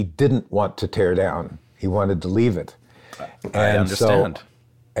decided he didn't want to tear down. He wanted to leave it. I understand.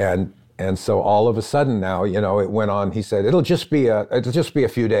 And so all of a sudden now, it went on. He said it'll just be a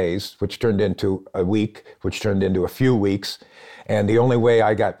few days, which turned into a week, which turned into a few weeks, and the only way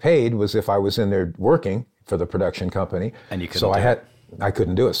I got paid was if I was in there working for the production company. And you couldn't. So I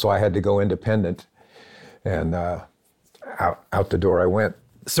couldn't do it. So I had to go independent, and out the door I went.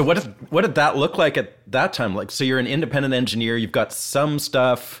 So what did that look like at that time? Like, so you're an independent engineer, you've got some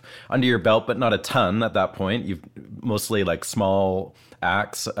stuff under your belt, but not a ton at that point. You've mostly like small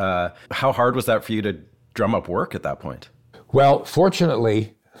acts. How hard was that for you to drum up work at that point? Well,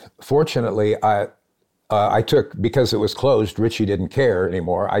 fortunately, I took, because it was closed, Richie didn't care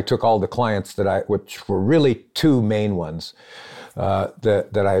anymore. I took all the clients which were really two main ones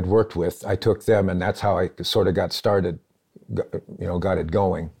that I had worked with. I took them, and that's how I sort of got started. Got it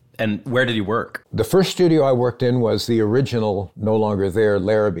going. And where did you work? The first studio I worked in was the original, no longer there,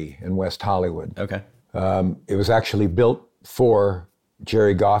 Larrabee in West Hollywood. Okay. It was actually built for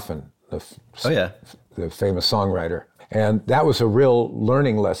Jerry Goffin, the famous songwriter. And that was a real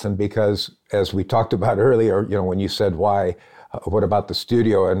learning lesson because, as we talked about earlier, when you said why, what about the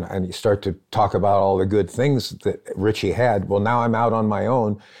studio? And you start to talk about all the good things that Richie had. Well, now I'm out on my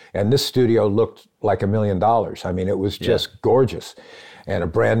own, and this studio looked like $1 million. I mean, it was just gorgeous. And a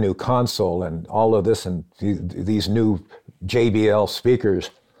brand new console and all of this, and these new JBL speakers,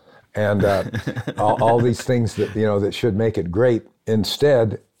 and all these things that, that should make it great.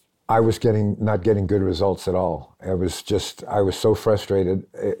 Instead, I was not getting good results at all. I was so frustrated,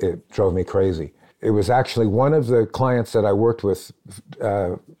 it drove me crazy. It was actually one of the clients that I worked with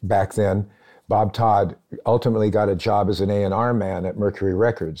back then Bob Todd ultimately got a job as an A&R man at Mercury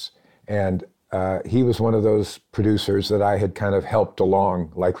Records. And he was one of those producers that I had kind of helped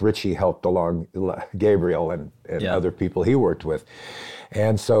along, like Richie helped along Gabriel and other people he worked with.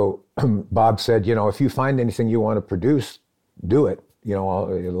 And so Bob said, if you find anything you want to produce, do it.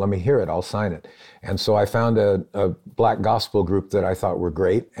 Let me hear it, I'll sign it. And so I found a black gospel group that I thought were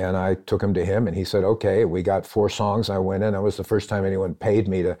great, and I took them to him, and he said, okay, we got 4 songs. I went in. That was the first time anyone paid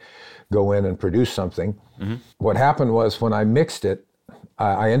me to go in and produce something. Mm-hmm. What happened was when I mixed it,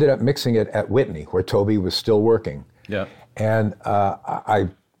 I ended up mixing it at Whitney, where Toby was still working. Yeah. And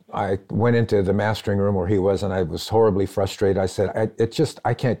I went into the mastering room where he was, and I was horribly frustrated. I said,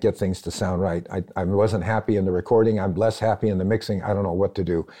 I can't get things to sound right. I wasn't happy in the recording. I'm less happy in the mixing. I don't know what to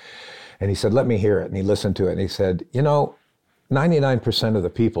do. And he said, let me hear it. And he listened to it, and he said, 99% of the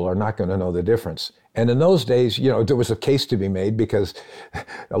people are not going to know the difference. And in those days, there was a case to be made because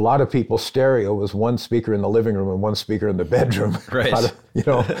a lot of people's stereo was one speaker in the living room and one speaker in the bedroom. Right.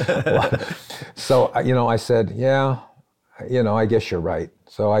 So, I said, yeah, I guess you're right.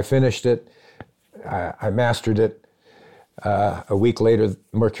 So I finished it. I mastered it. A week later,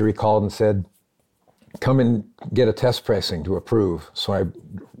 Mercury called and said, come and get a test pressing to approve. So I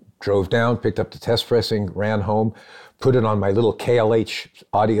drove down, picked up the test pressing, ran home, put it on my little KLH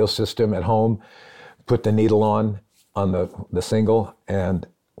audio system at home, put the needle on the single, and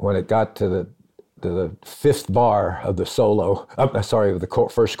when it got to the 5th bar of the solo, of the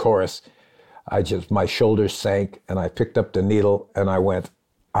first chorus, my shoulders sank, and I picked up the needle, and I went,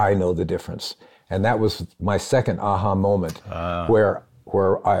 I know the difference. And that was my second aha moment, where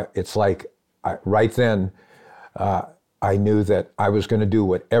it's like, right then, I knew that I was going to do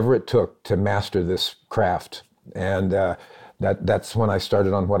whatever it took to master this craft. And that's when I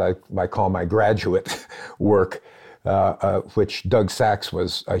started on what I call my graduate work, which Doug Sachs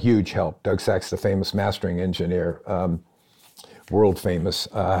was a huge help. Doug Sachs, the famous mastering engineer, world famous,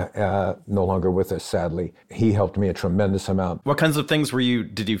 no longer with us, sadly. He helped me a tremendous amount. What kinds of things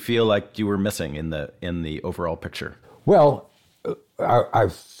did you feel like you were missing in the overall picture? Well,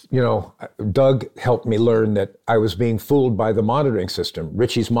 Doug helped me learn that I was being fooled by the monitoring system.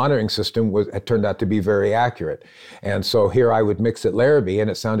 Richie's monitoring system had turned out to be very accurate. And so here I would mix at Larrabee, and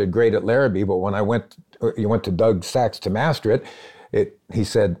it sounded great at Larrabee, but when you went to Doug Sachs to master it, he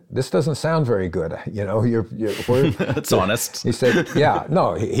said, this doesn't sound very good. It's honest. He said, yeah,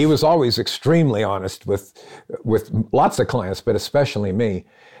 no, he was always extremely honest with lots of clients, but especially me.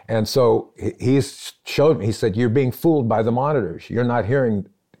 And so he showed me, he said, you're being fooled by the monitors. You're not hearing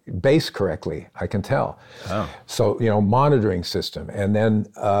bass correctly, I can tell. Oh. So, monitoring system. And then,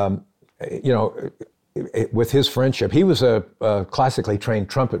 with his friendship, he was a classically trained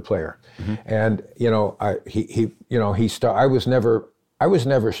trumpet player. Mm-hmm. And, I was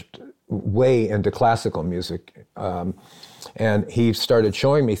never way into classical music. And he started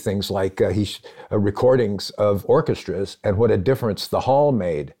showing me things like recordings of orchestras and what a difference the hall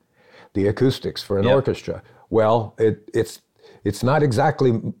made, the acoustics for an orchestra. Well, it's not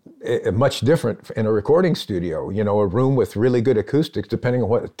exactly much different in a recording studio. A room with really good acoustics, depending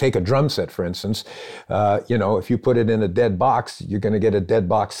on take a drum set, for instance. If you put it in a dead box, you're going to get a dead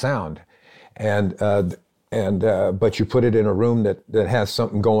box sound. But you put it in a room that has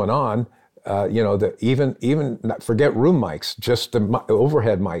something going on, even forget room mics, just the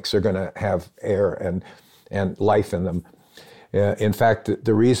overhead mics are going to have air and life in them. In fact,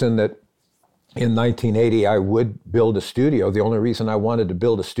 the reason that in 1980 I would build a studio, the only reason I wanted to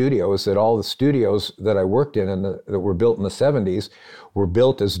build a studio is that all the studios that I worked in that were built in the 70s were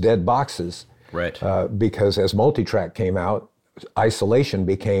built as dead boxes. Right. Because as multitrack came out, isolation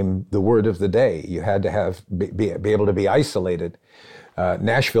became the word of the day. You had to be able to be isolated.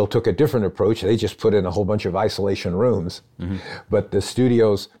 Nashville took a different approach. They just put in a whole bunch of isolation rooms. Mm-hmm. But the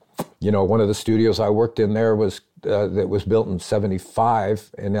studios, one of the studios I worked in there was that was built in 75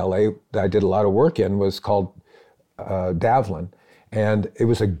 in LA that I did a lot of work in was called Davlin. And it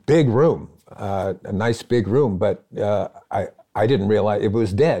was a big room, a nice big room, but I didn't realize it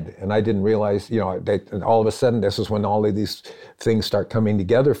was dead. And I didn't realize, and all of a sudden, this is when all of these things start coming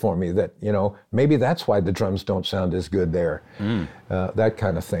together for me that, maybe that's why the drums don't sound as good there, that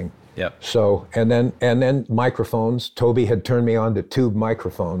kind of thing. Yep. So, and then microphones. Toby had turned me on to tube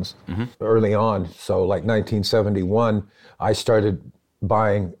microphones early on. So like 1971, I started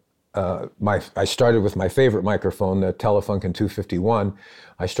buying I started with my favorite microphone, the Telefunken 251.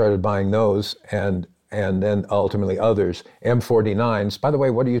 I started buying those, and and then ultimately others, M49s. By the way,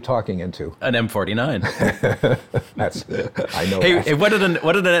 what are you talking into? An M49. I know. Hey, what did an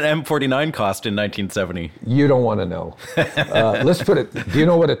M49 cost in 1970? You don't want to know. Let's put it. Do you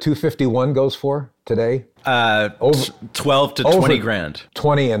know what a 251 goes for today? 12 to 20 grand.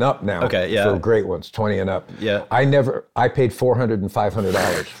 20 and up now. Okay, yeah. For great ones, 20 and up. Yeah. I paid $400 and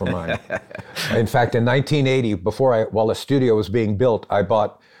 $500 for mine. In fact, in 1980, while the studio was being built, I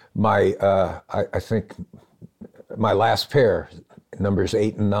bought my, I think my last pair, numbers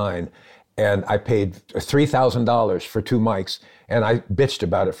 8 and 9, and I paid $3,000 for 2 mics, and I bitched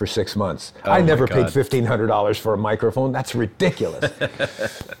about it for 6 months. I never paid $1,500 for a microphone. That's ridiculous.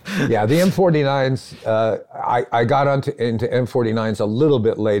 Yeah, the M49s, I got into M49s a little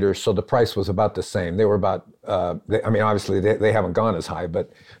bit later, so the price was about the same. They were about, obviously they haven't gone as high, but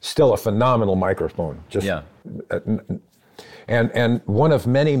still a phenomenal microphone. Yeah. And one of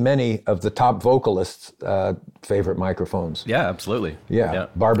many of the top vocalists' favorite microphones. Yeah, absolutely. Yeah.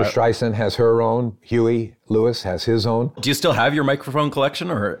 Barbara Streisand has her own. Huey Lewis has his own. Do you still have your microphone collection,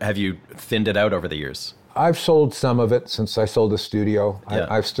 or have you thinned it out over the years? I've sold some of it since I sold the studio. Yeah.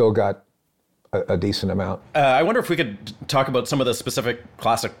 I've still got a decent amount. I wonder if we could talk about some of the specific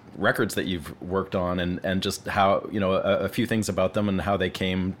classic records that you've worked on, and just how, a few things about them and how they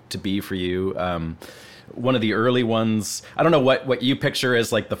came to be for you. One of the early ones, I don't know what you picture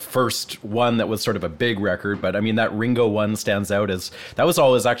as like the first one that was sort of a big record, but I mean, that Ringo one stands out as, that was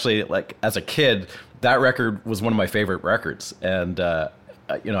always actually, like, as a kid, that record was one of my favorite records. And, I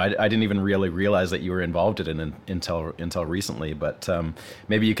didn't even really realize that you were involved in it until recently, but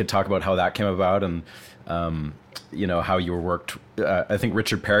maybe you could talk about how that came about, and, how you worked. I think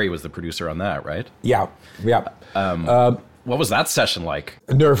Richard Perry was the producer on that, right? Yeah. What was that session like?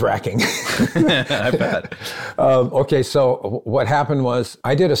 Nerve-wracking. I bet. Okay, so what happened was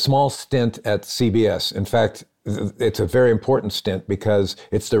I did a small stint at CBS. In fact, it's a very important stint because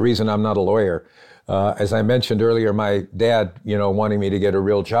it's the reason I'm not a lawyer. As I mentioned earlier, my dad, wanting me to get a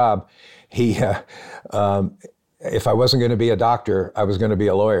real job, if I wasn't going to be a doctor, I was going to be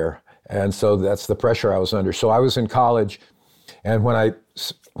a lawyer. And so that's the pressure I was under. So I was in college, and when I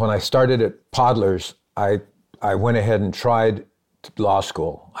started at Podler's, I went ahead and tried law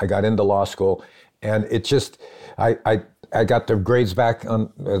school. I got into law school, and it just, I got the grades back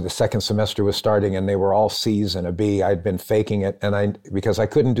on the second semester was starting, and they were all C's and a B. I'd been faking it, because I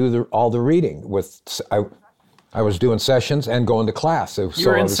couldn't do all the reading. I was doing sessions and going to class. So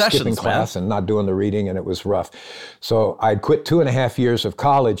I was skipping class and not doing the reading, and it was rough. So I'd quit 2.5 years of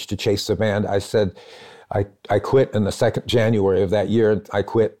college to chase the band. I said, I quit in the second January of that year. I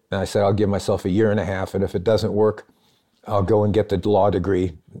quit, and I said, I'll give myself 1.5 years, and if it doesn't work, I'll go and get the law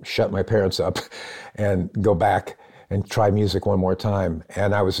degree, shut my parents up, and go back and try music one more time.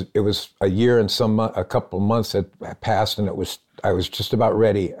 And it was a year and a couple of months had passed, and I was just about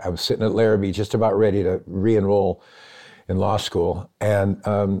ready. I was sitting at Larrabee, just about ready to re-enroll in law school. And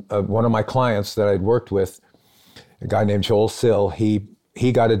one of my clients that I'd worked with, a guy named Joel Sill, he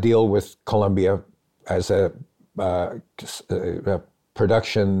got a deal with Columbia as a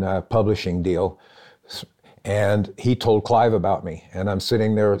production publishing deal. And he told Clive about me. And I'm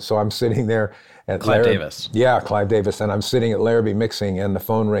sitting there at Clive Davis. Yeah, Clive Davis. And I'm sitting at Larrabee mixing, and the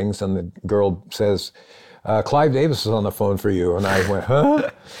phone rings, and the girl says, Clive Davis is on the phone for you. And I went, huh?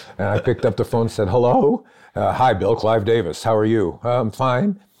 And I picked up the phone and said, hello. Hi, Bill, Clive Davis. How are you? I'm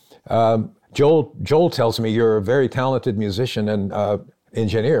fine. Joel tells me you're a very talented musician and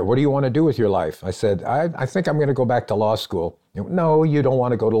engineer. What do you want to do with your life? I said, I think I'm going to go back to law school. No, you don't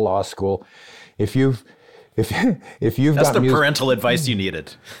want to go to law school. If you've That's got the parental advice you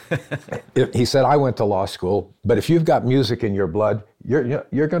needed. He said, I went to law school, but if you've got music in your blood,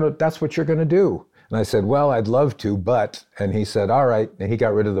 that's what you're gonna do. And I said, well, I'd love to, but, and he said, all right, and he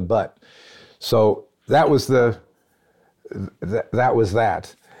got rid of the but. So that was that.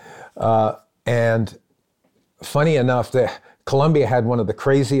 And funny enough, Columbia had one of the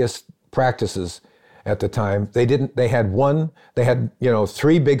craziest practices at the time. They had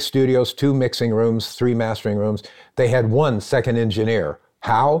 3 big studios, 2 mixing rooms, 3 mastering rooms. They had 1 second engineer.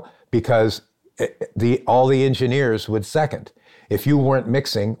 How? Because all the engineers would second. If you weren't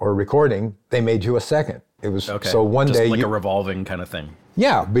mixing or recording, they made you a second. It was okay. So one just day like a revolving kind of thing.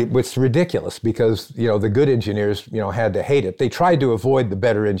 Yeah, it's ridiculous because the good engineers had to hate it. They tried to avoid the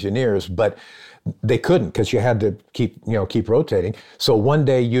better engineers, but they couldn't because you had to keep rotating. So one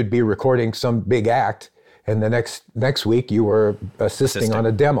day you'd be recording some big act, and the next week you were assisting on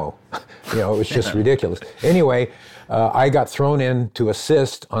a demo. It was just ridiculous. Anyway, I got thrown in to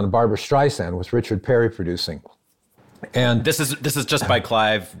assist on Barbra Streisand with Richard Perry producing. And this is just by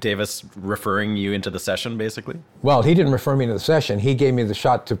Clive Davis referring you into the session, basically? Well, he didn't refer me to the session. He gave me the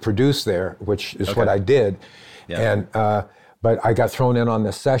shot to produce there, which is what I did. Yeah. And but I got thrown in on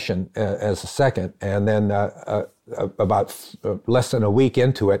this session as a second, and then about less than a week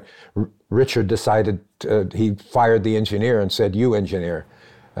into it, Richard decided he fired the engineer and said, "You engineer."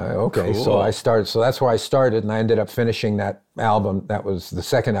 Okay, cool. So I started. So that's where I started, and I ended up finishing that album. That was the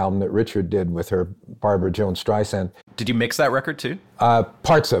second album that Richard did with her, Barbara Jones Streisand. Did you mix that record too?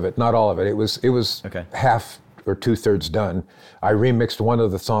 Parts of it, not all of it. It was half or 2/3 done. I remixed one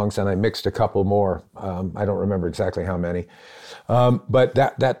of the songs, and I mixed a couple more. I don't remember exactly how many. But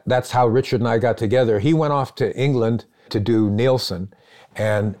that's how Richard and I got together. He went off to England to do Nielsen,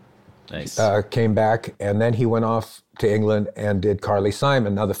 and nice. Came back, and then he went off to England and did Carly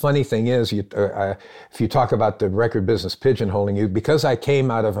Simon. Now, the funny thing is, if you talk about the record business pigeonholing you, because I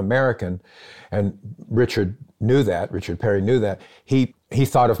came out of American, and Richard Perry knew that, he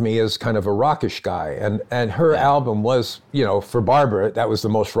thought of me as kind of a rockish guy. And her album was, for Barbara, that was the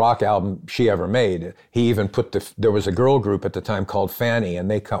most rock album she ever made. He even there was a girl group at the time called Fanny, and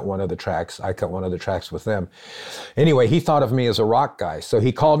they cut one of the tracks. I cut one of the tracks with them. Anyway, he thought of me as a rock guy. So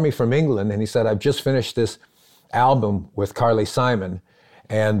he called me from England, and he said, "I've just finished this album with Carly Simon,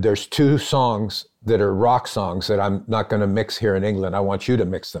 and there's 2 songs that are rock songs that I'm not going to mix here in England. I want you to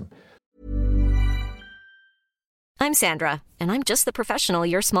mix them." I'm Sandra, and I'm just the professional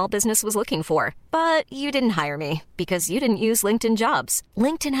your small business was looking for. But you didn't hire me because you didn't use LinkedIn Jobs.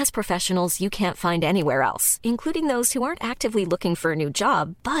 LinkedIn has professionals you can't find anywhere else, including those who aren't actively looking for a new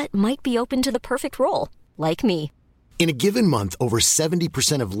job, but might be open to the perfect role, like me. In a given month, over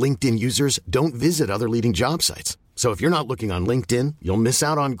 70% of LinkedIn users don't visit other leading job sites. So if you're not looking on LinkedIn, you'll miss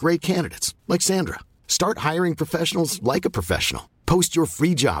out on great candidates like Sandra. Start hiring professionals like a professional. Post your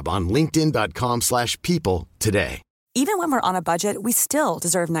free job on linkedin.com/people today. Even when we're on a budget, we still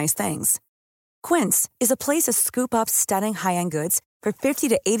deserve nice things. Quince is a place to scoop up stunning high-end goods for 50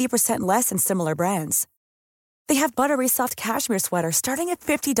 to 80% less than similar brands. They have buttery soft cashmere sweaters starting at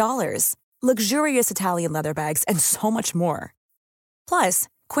 $50, luxurious Italian leather bags, and so much more. Plus,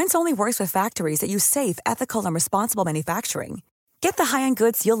 Quince only works with factories that use safe, ethical, and responsible manufacturing. Get the high-end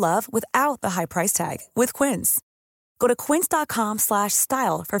goods you'll love without the high price tag with Quince. Go to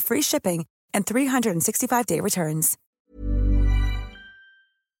quince.com/style for free shipping and 365-day returns.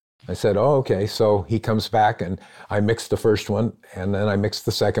 I said, "Oh, okay." So he comes back, and I mixed the first one, and then I mixed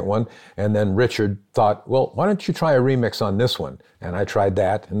the second one. And then Richard thought, "Well, why don't you try a remix on this one?" And I tried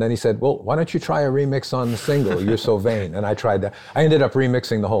that. And then he said, "Well, why don't you try a remix on the single, You're So Vain?" And I tried that. I ended up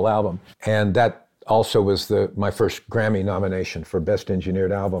remixing the whole album. And that also was my first Grammy nomination for Best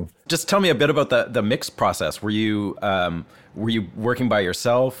Engineered Album. Just tell me a bit about the mix process. Were you working by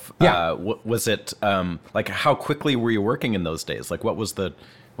yourself? Yeah. Was it like, how quickly were you working in those days? Like, what was the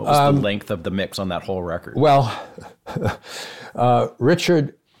length of the mix on that whole record? Well,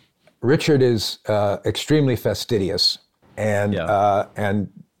 Richard is extremely fastidious, and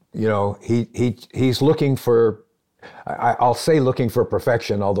he's looking for. I'll say looking for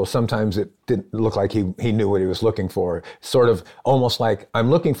perfection, although sometimes it didn't look like he knew what he was looking for. Sort of almost like, I'm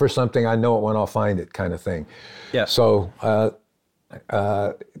looking for something, I know it when I'll find it kind of thing. Yeah. So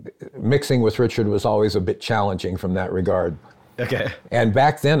mixing with Richard was always a bit challenging from that regard. Okay. And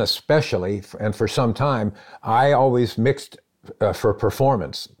back then especially, and for some time, I always mixed for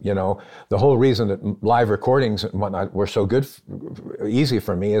performance. The whole reason that live recordings and whatnot were so good, easy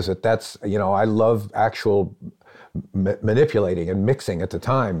for me, is that's, I love actual manipulating and mixing at the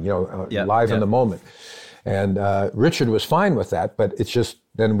time, live in the moment. And Richard was fine with that, but it's just,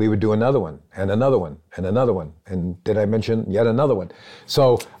 then we would do another one and another one and another one. And did I mention yet another one?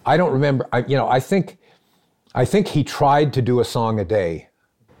 So I don't remember, I think he tried to do a song a day,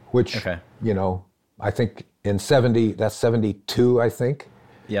 which, I think in 72, I think.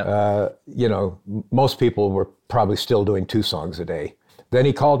 Yeah. Most people were probably still doing 2 songs a day. Then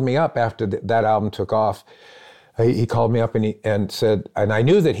he called me up after that album took off. He called me up and said, and I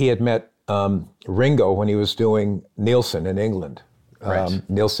knew that he had met Ringo when he was doing Nielsen in England. Right.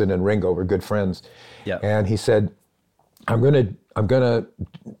 Nielsen and Ringo were good friends. Yeah. And he said, I'm gonna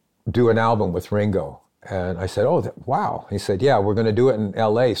do an album with Ringo. And I said, "Oh, wow." He said, "Yeah, we're gonna do it in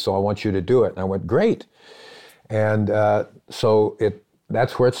LA, so I want you to do it." And I went, "Great." And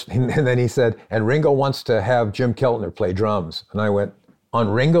that's where it's, and then he said, "And Ringo wants to have Jim Keltner play drums." And I went, "On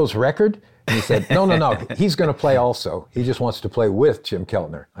Ringo's record?" And he said, No, he's going to play also. He just wants to play with Jim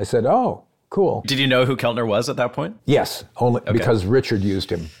Keltner. I said, "Oh, cool. Did you know who Keltner was at that point? Yes, only because Richard used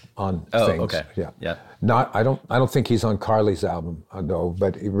him on things. Okay. Yeah. I don't think he's on Carly's album though,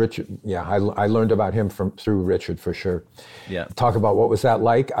 but Richard, I learned about him through Richard for sure. Yeah. Talk about what was that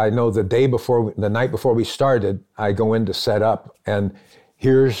like? I know the night before we started, I go in to set up, and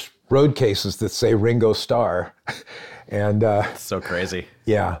here's road cases that say Ringo Starr, and so crazy.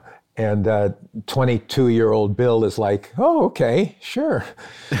 Yeah. And 22-year-old Bill is like, oh, okay, sure.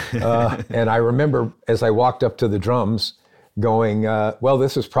 And I remember as I walked up to the drums going, well,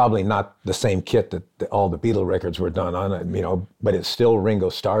 this is probably not the same kit that all the Beatle records were done on, but it's still Ringo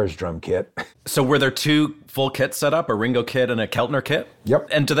Starr's drum kit. So were there two full kits set up, a Ringo kit and a Keltner kit? Yep.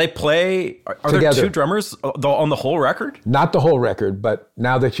 And do they play, are there two drummers on the whole record? Not the whole record, but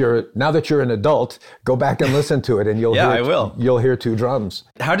now that you're an adult, go back and listen to it and you'll hear two drums.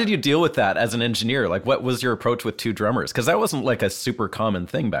 How did you deal with that as an engineer? Like, what was your approach with two drummers? Because that wasn't like a super common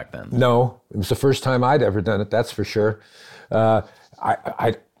thing back then. No, it was the first time I'd ever done it, that's for sure. I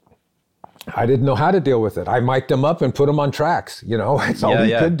didn't know how to deal with it. I mic'd them up and put them on tracks. It's all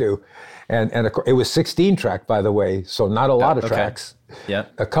we could do. And it was 16 track, by the way, so not a lot of tracks. Yeah.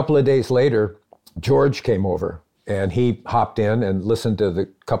 A couple of days later, George came over and he hopped in and listened to the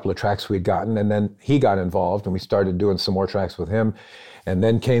couple of tracks we'd gotten, and then he got involved and we started doing some more tracks with him. And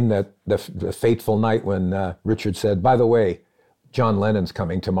then came the fateful night when Richard said, by the way, John Lennon's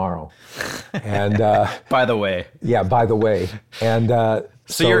coming tomorrow. And by the way. Yeah, by the way. And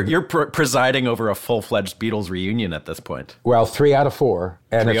so you're presiding over a full-fledged Beatles reunion at this point. Well, 3 out of 4.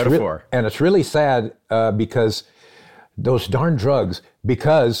 And 3 out of 4. And it's really sad because those darn drugs,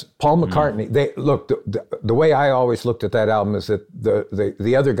 because Paul McCartney, the way I always looked at that album is that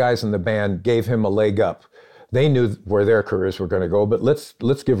the other guys in the band gave him a leg up. They knew where their careers were going to go, but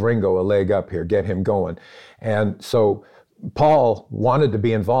let's give Ringo a leg up here, get him going. And so Paul wanted to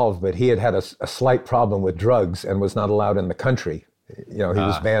be involved, but he had a slight problem with drugs and was not allowed in the country. He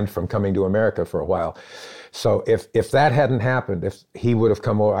was banned from coming to America for a while. So if that hadn't happened, if he would have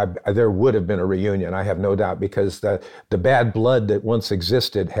come over, there would have been a reunion, I have no doubt, because the bad blood that once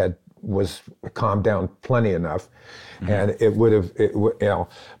existed was calmed down plenty enough. Mm-hmm. And it would have,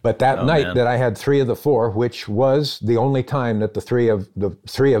 but that night that I had 3 of the 4, which was the only time that the three of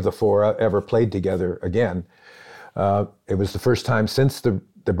the 4 ever played together again. It was the first time since the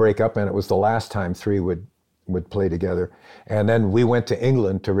breakup, and it was the last time 3 would play together. And then we went to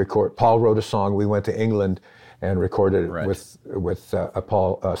England to record. Paul wrote a song. We went to England and recorded it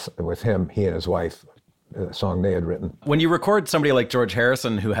with him, he and his wife, a song they had written. When you record somebody like George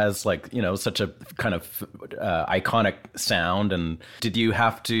Harrison, who has such a kind of iconic sound, and did you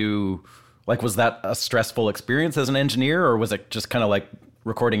have to, was that a stressful experience as an engineer, or was it just kind of like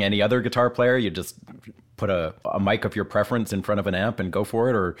recording any other guitar player? You just put a mic of your preference in front of an amp and go for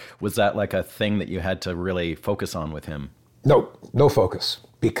it? Or was that like a thing that you had to really focus on with him? No focus.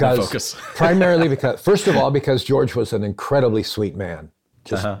 Because no focus. Primarily because, first of all, because George was an incredibly sweet man,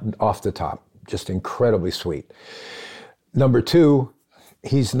 just off the top, just incredibly sweet. Number 2,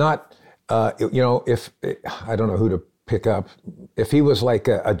 he's not, if, I don't know who to pick up, if he was like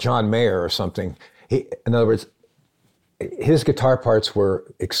a John Mayer or something, in other words, his guitar parts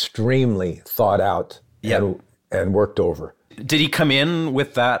were extremely thought out and worked over. Did he come in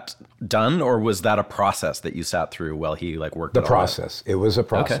with that done, or was that a process that you sat through while he worked the process? It was a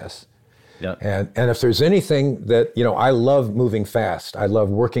process. Okay. Yeah. And if there's anything that, I love moving fast. I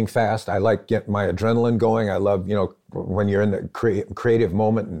love working fast. I like getting my adrenaline going. I love, when you're in the creative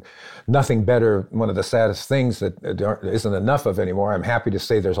moment, and nothing better. One of the saddest things that there isn't enough of anymore, I'm happy to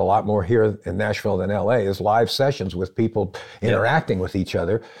say there's a lot more here in Nashville than LA, is live sessions with people interacting with each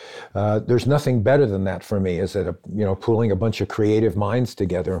other. There's nothing better than that for me, is that, pulling a bunch of creative minds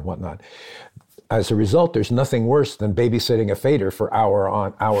together and whatnot. As a result, there's nothing worse than babysitting a fader for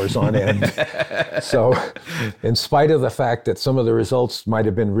hours on end. So, in spite of the fact that some of the results might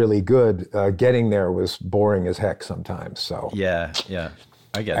have been really good, getting there was boring as heck sometimes. So yeah,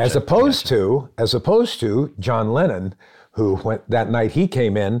 I get it. As opposed to John Lennon, who went that night he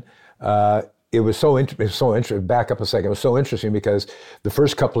came in. It was so interesting. Back up a second. It was so interesting because the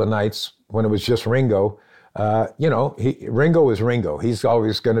first couple of nights when it was just Ringo. Ringo is Ringo. He's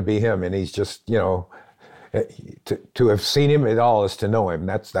always going to be him, and he's just, to have seen him at all is to know him.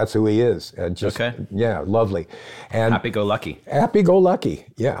 That's who he is. And just, lovely. And happy-go-lucky. Happy-go-lucky,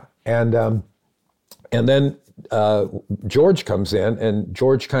 yeah. And then George comes in, and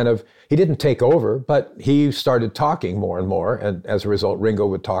George he didn't take over, but he started talking more and more, and as a result, Ringo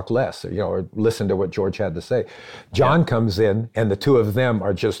would talk less, or listen to what George had to say. John comes in, and the two of them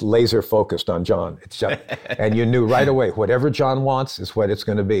are just laser focused on John. It's just, and you knew right away, whatever John wants is what it's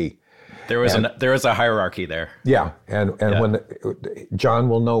going to be. There was a hierarchy there. Yeah, and when John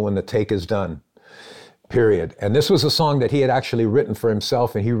will know when the take is done. Period. And this was a song that he had actually written for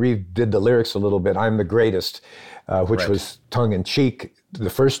himself, and he redid the lyrics a little bit. I'm the greatest, which was tongue in cheek the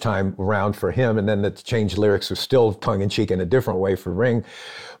first time around for him, and then the changed lyrics was still tongue in cheek in a different way for Ring.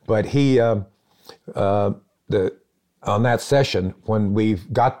 But he, on that session when we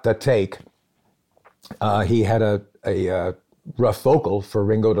got the take, he had a rough vocal for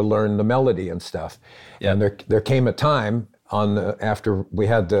Ringo to learn the melody and stuff. Yeah. And there came a time after we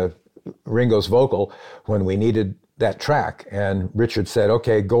had the Ringo's vocal when we needed that track, and Richard said,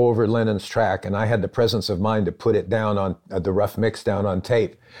 okay, go over Lennon's track, and I had the presence of mind to put it down on the rough mix down on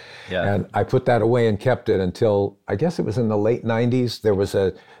tape. Yeah. And I put that away and kept it until, I guess it was in the late 90s, there was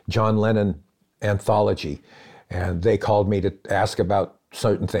a John Lennon anthology, and they called me to ask about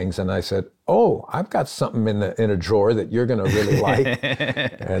certain things, and I said, oh, I've got something in a drawer that you're going to really like.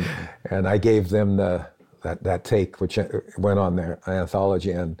 and I gave them that take, which went on their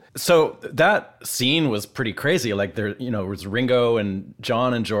anthology. And so that scene was pretty crazy. Like there, it was Ringo and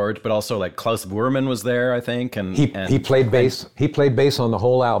John and George, but also like Klaus Boerman was there, I think. And he played bass. He played bass on the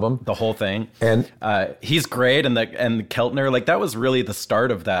whole album, the whole thing. And he's great. And Keltner, like that was really the start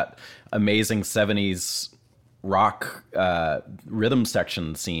of that amazing 70s rock rhythm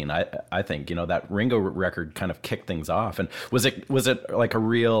section scene. I think that Ringo record kind of kicked things off. And was it like a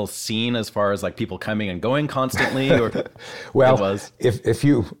real scene as far as like people coming and going constantly, or well, it was? If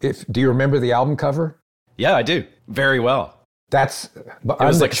do you remember the album cover? Yeah, I do very well. It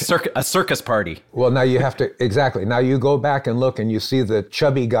was like a circus party. Well, now you have to exactly. Now you go back and look, and you see the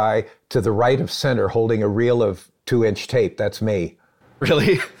chubby guy to the right of center holding a reel of 2-inch tape. That's me.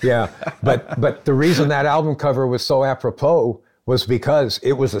 Really? Yeah, but the reason that album cover was so apropos was because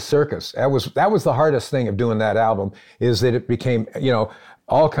it was a circus. That was the hardest thing of doing that album, is that it became,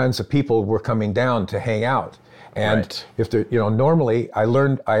 all kinds of people were coming down to hang out. And right. If there, normally I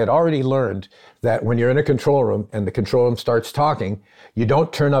had already learned that when you're in a control room and the control room starts talking, you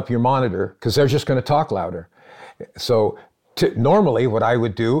don't turn up your monitor because they're just going to talk louder. So normally what I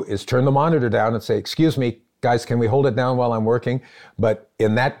would do is turn the monitor down and say, excuse me, guys, can we hold it down while I'm working? But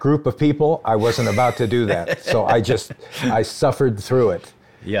in that group of people, I wasn't about to do that. So I suffered through it.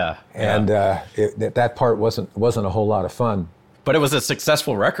 Yeah. And that part wasn't a whole lot of fun. But it was a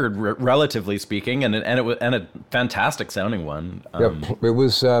successful record, relatively speaking, and a fantastic sounding one. It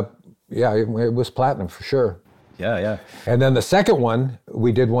was platinum for sure. Yeah, yeah. And then the second one,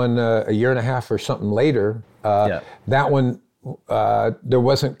 we did one a year and a half or something later. That one, there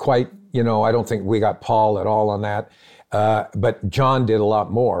wasn't quite, I don't think we got Paul at all on that. But John did a lot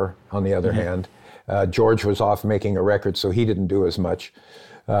more, on the other hand. George was off making a record, so he didn't do as much.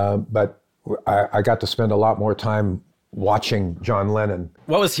 But I got to spend a lot more time watching John Lennon.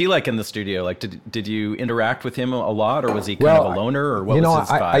 What was he like in the studio? Like, did you interact with him a lot, or was he kind of a loner, or what was his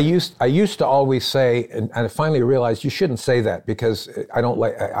vibe? I used to always say, and I finally realized you shouldn't say that, because I don't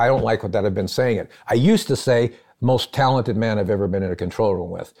like what that I've been saying it. I used to say, most talented man I've ever been in a control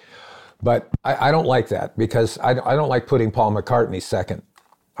room with. But I don't like that, because I don't like putting Paul McCartney second.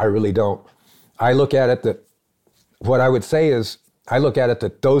 I really don't. I look at it that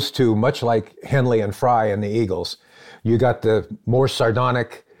those two, much like Henley and Fry and the Eagles, you got the more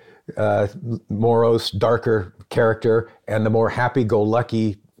sardonic, morose, darker character, and the more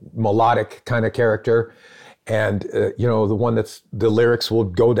happy-go-lucky, melodic kind of character. And, the one that's, the lyrics will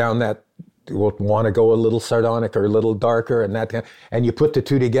go down that, will want to go a little sardonic or a little darker, and you put the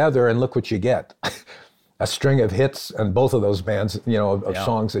two together and look what you get. A string of hits, and both of those bands, of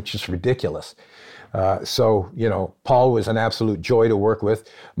songs that's just ridiculous. So Paul was an absolute joy to work with.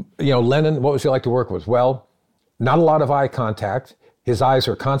 Lennon, what was he like to work with? Well, not a lot of eye contact. His eyes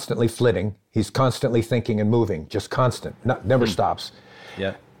are constantly flitting. He's constantly thinking and moving, just constant, never stops.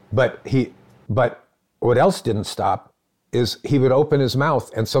 Yeah. But what else didn't stop is he would open his mouth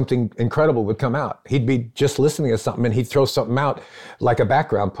and something incredible would come out. He'd be just listening to something and he'd throw something out like a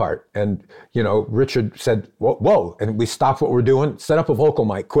background part. And, Richard said, whoa, and we stop what we're doing, set up a vocal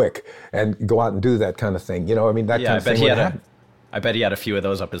mic quick and go out and do that kind of thing. That kind of thing would happen. I bet he had a few of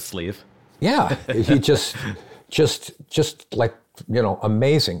those up his sleeve. Yeah, he just like,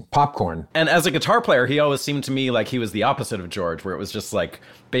 amazing popcorn. And as a guitar player, he always seemed to me like he was the opposite of George, where it was just like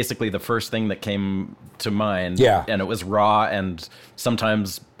basically the first thing that came to mind. Yeah. And it was raw and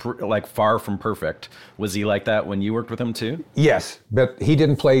sometimes like far from perfect. Was he like that when you worked with him too? Yes, but he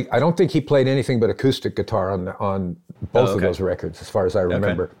didn't play, I don't think he played anything but acoustic guitar on both of those records, as far as I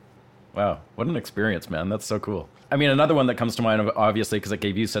remember. Wow. What an experience, man. That's so cool. I mean, another one that comes to mind, obviously, because it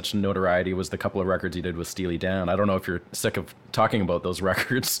gave you such notoriety, was the couple of records you did with Steely Dan. I don't know if you're sick of talking about those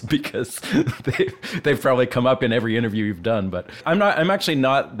records because they've probably come up in every interview you've done. But I'm actually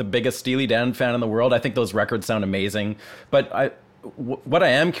not the biggest Steely Dan fan in the world. I think those records sound amazing. But what I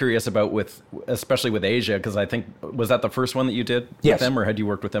am curious about especially with Asia, because I think, was that the first one that you did with them, or had you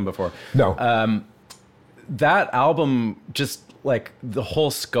worked with them before? No. That album, just like the whole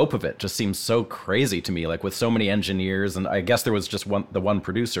scope of it just seems so crazy to me, like with so many engineers, and I guess there was just the one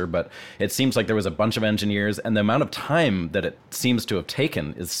producer, but it seems like there was a bunch of engineers, and the amount of time that it seems to have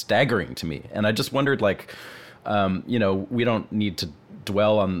taken is staggering to me. And I just wondered, like, we don't need to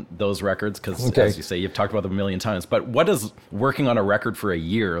dwell on those records because, as you say, you've talked about them a million times, but what does working on a record for a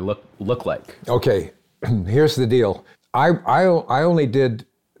year look like? Okay, here's the deal. I only did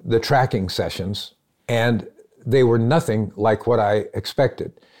the tracking sessions, and they were nothing like what I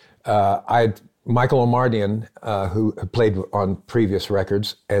expected. Michael Omardian, who had played on previous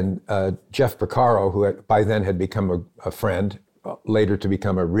records, and Jeff Porcaro, who by then had become a friend, later to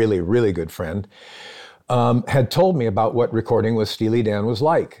become a really, really good friend, had told me about what recording with Steely Dan was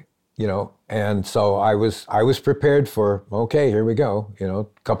like, and so I was prepared for, okay, here we go, a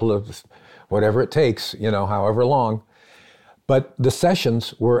couple of whatever it takes, however long. But the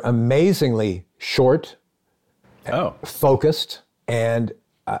sessions were amazingly short, focused, and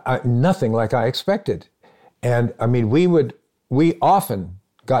nothing like I expected. And I mean, we often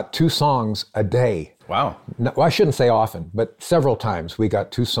got 2 songs a day. Wow. No, I shouldn't say often, but several times we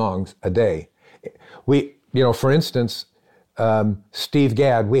got 2 songs a day. For instance, Steve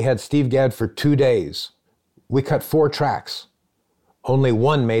Gadd, we had Steve Gadd for 2 days. We cut 4 tracks. Only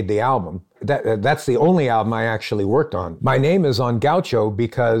 1 made the album. That's the only album I actually worked on. My name is on Gaucho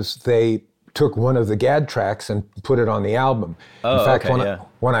because they took one of the Gadd tracks and put it on the album. In fact,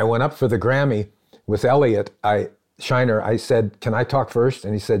 when I went up for the Grammy with Elliot, Shiner, I said, "Can I talk first?"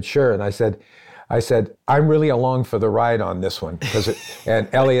 And he said, "Sure." And I said, "I'm really along for the ride on this one." And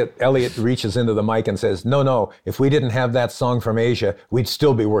Elliot reaches into the mic and says, No, if we didn't have that song from Asia, we'd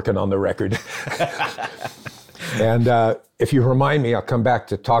still be working on the record. And if you remind me, I'll come back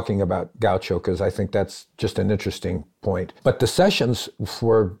to talking about Gaucho, because I think that's just an interesting point. But the sessions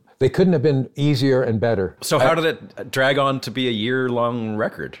they couldn't have been easier and better. So how did it drag on to be a year-long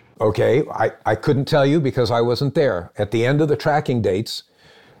record? Okay, I couldn't tell you because I wasn't there. At the end of the tracking dates,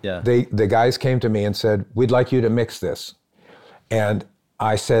 the guys came to me and said, "We'd like you to mix this." And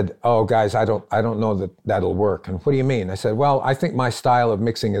I said, "Oh, guys, I don't know that'll work." And what do you mean? I said, "Well, I think my style of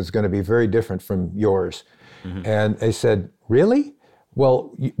mixing is going to be very different from yours." Mm-hmm. And they said, "Really?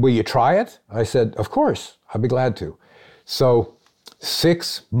 Well, will you try it?" I said, "Of course, I'll be glad to." So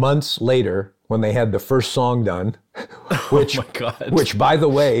 6 months later, when they had the first song done, which by the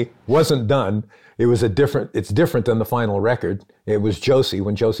way wasn't done, it's different than the final record. It was Josie,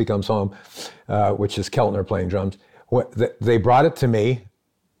 When Josie Comes Home, which is Keltner playing drums. They brought it to me,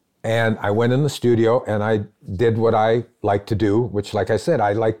 and I went in the studio and I did what I like to do, which, like I said,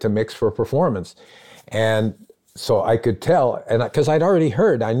 I like to mix for performance. And so I could tell, and because I'd already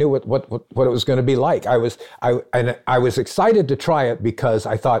heard, I knew what it was going to be like. I was excited to try it because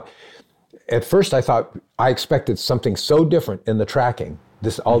at first I expected something so different in the tracking,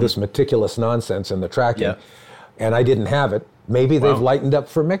 this meticulous nonsense in the tracking, and I didn't have it. Maybe they've lightened up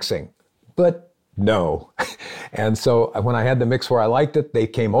for mixing, but no. And so when I had the mix where I liked it, they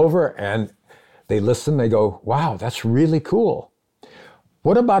came over and they listened. They go, "Wow, that's really cool.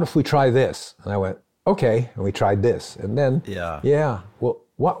 What about if we try this?" And I went, "Okay," and we tried this, and then well,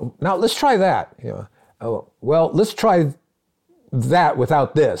 what? Now let's try that. Well, let's try that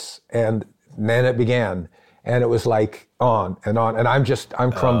without this, and then it began, and it was like on, and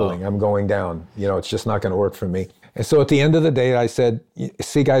I'm crumbling, I'm going down. It's just not going to work for me. And so at the end of the day, I said,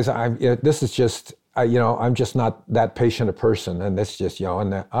 "See, guys, this is just, I'm just not that patient a person, and it's just,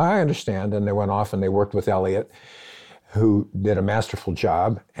 and I understand." And they went off and they worked with Elliot, who did a masterful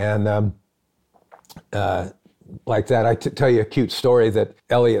job, and. Like that, I tell you a cute story that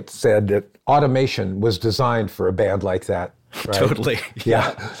Elliot said that automation was designed for a band like that. Right? Totally.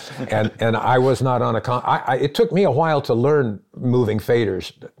 Yeah. And I was not on it took me a while to learn moving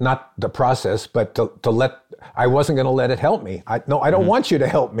faders, not the process, but I wasn't going to let it help me. I don't want you to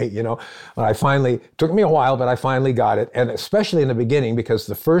help me, took me a while, but I finally got it. And especially in the beginning, because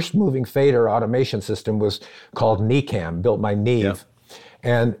the first moving fader automation system was called NECAM, built by Neve. Yeah.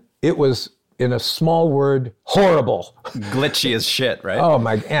 And it was in a small word, horrible. Glitchy as shit, right? Oh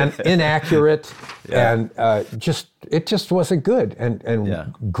my, and inaccurate, and it just wasn't good,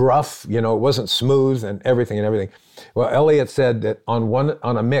 and gruff. It wasn't smooth, and everything. Well, Elliott said that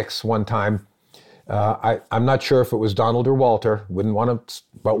on a mix one time, I'm not sure if it was Donald or Walter, wouldn't want to,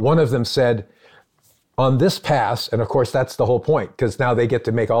 but one of them said, on this pass, and of course that's the whole point, because now they get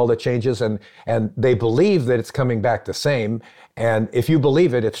to make all the changes, and they believe that it's coming back the same. And if you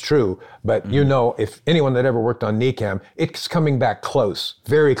believe it, it's true. But if anyone that ever worked on NECAM, it's coming back close,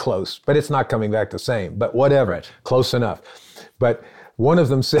 very close, but it's not coming back the same. But whatever, close enough. But one of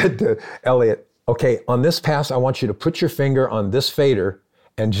them said to Elliott, okay, on this pass, I want you to put your finger on this fader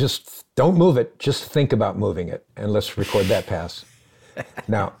and just don't move it. Just think about moving it. And let's record that pass.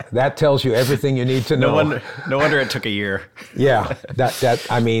 Now, that tells you everything you need to know. No wonder it took a year. Yeah,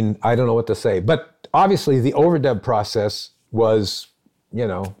 I mean, I don't know what to say. But obviously the overdub process was,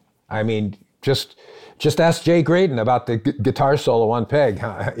 just ask Jay Graydon about the guitar solo on Peg,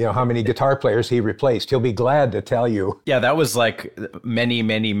 how many guitar players he replaced. He'll be glad to tell you. Yeah, that was like many,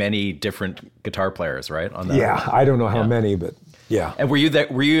 many, many different guitar players, right? On that. Yeah, I don't know how many, but yeah. And were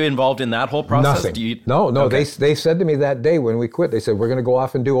you involved in that whole process? Nothing. No. Okay. They said to me that day when we quit, they said, we're going to go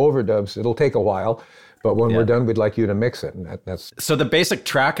off and do overdubs. It'll take a while, but when we're done, we'd like you to mix it. And that's. So the basic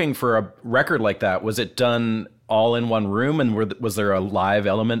tracking for a record like that, was it done all in one room, and was there a live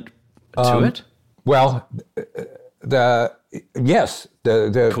element to it? Well, yes.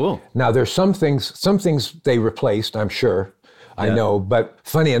 Cool. Now there's some things they replaced, I'm sure. I know, but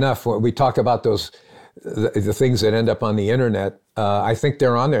funny enough, when we talk about the things that end up on the internet, I think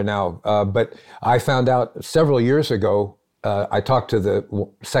they're on there now. But I found out several years ago, I talked to the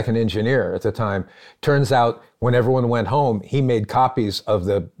second engineer at the time. Turns out when everyone went home, he made copies of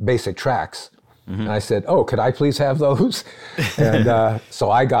the basic tracks. Mm-hmm. And I said, oh, could I please have those? And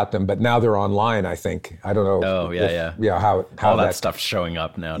so I got them, but now they're online, I think. I don't know. Oh, yeah. Yeah, how all that stuff's showing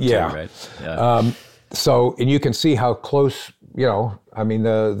up now, too, right? Yeah. So, and you can see how close, I mean,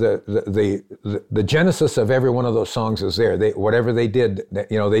 the genesis of every one of those songs is there. Whatever they did,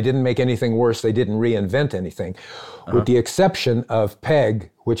 they didn't make anything worse. They didn't reinvent anything, with the exception of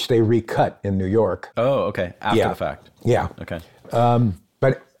Peg, which they recut in New York. Oh, okay. After the fact. Yeah. Okay.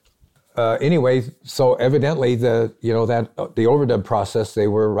 But anyway, so evidently the overdub process, they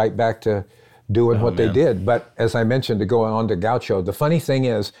were right back to doing what they did. But as I mentioned, to go on to Gaucho, the funny thing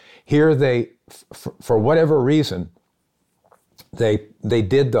is, here they, for whatever reason, they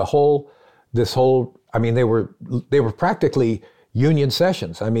did this whole. I mean, they were practically union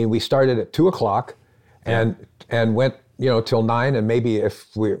sessions. I mean, we started at 2:00 and went till 9, and maybe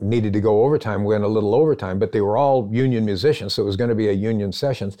if we needed to go overtime, we went a little overtime. But they were all union musicians, so it was going to be a union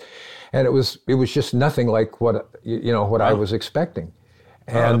sessions, and it was just nothing like what I was expecting,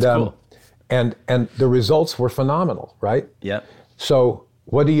 and that's cool. and the results were phenomenal, right? Yeah. So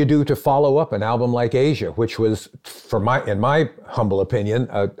what do you do to follow up an album like Asia, which was, in my humble opinion,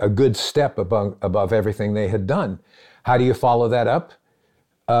 a good step above everything they had done? How do you follow that up?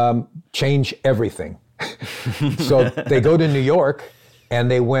 Change everything. So they go to New York,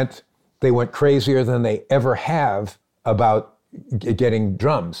 and they went crazier than they ever have about getting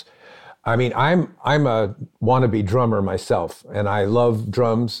drums. I mean, I'm a wannabe drummer myself, and I love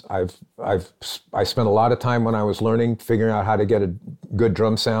drums. I spent a lot of time when I was learning, figuring out how to get a good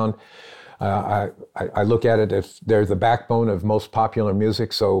drum sound. I look at it as they're the backbone of most popular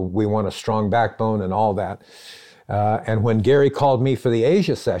music, so we want a strong backbone and all that. And when Gary called me for the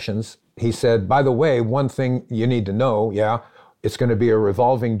Asia sessions, he said, by the way, one thing you need to know, it's going to be a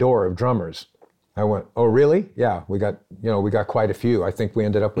revolving door of drummers. I went, oh, really? Yeah, we got quite a few. I think we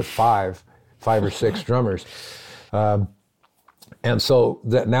ended up with five or six drummers. And so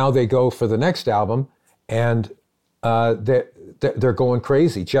that now they go for the next album, and they're going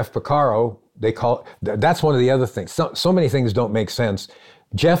crazy. Jeff Porcaro, that's one of the other things. So many things don't make sense.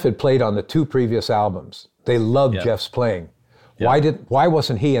 Jeff had played on the 2 previous albums. They loved Jeff's playing. Yeah. Why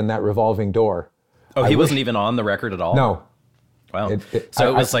wasn't he in that revolving door? Oh, he wasn't even on the record at all? No. Wow. So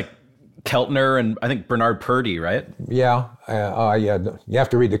it was like Keltner and I think Bernard Purdie, right? Yeah. You have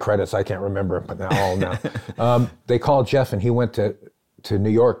to read the credits. I can't remember, but now. They called Jeff, and he went to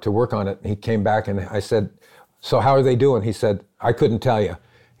New York to work on it. And he came back, and I said, so how are they doing? He said, I couldn't tell you.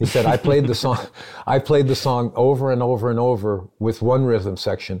 He said, I played the song over and over and over with one rhythm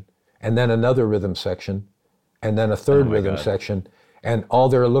section, and then another rhythm section, and then a third rhythm section, and all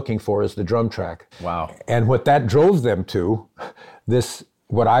they're looking for is the drum track. Wow. And what that drove them to,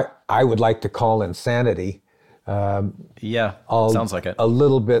 what I would like to call insanity. Sounds like it. A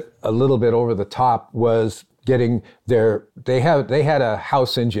little bit over the top, was getting they had a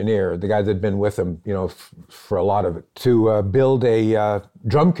house engineer, the guy that'd been with them, for a lot of it, to build a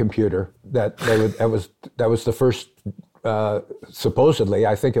drum computer that was the first, supposedly,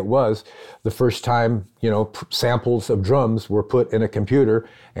 I think it was the first time, samples of drums were put in a computer,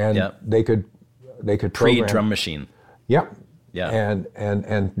 and they could program. Pre-drum machine. Yep. Yeah.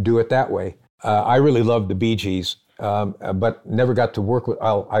 And do it that way. I really loved the Bee Gees. But never got to work with.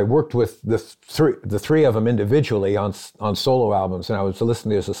 I worked with the three of them individually on solo albums, and I was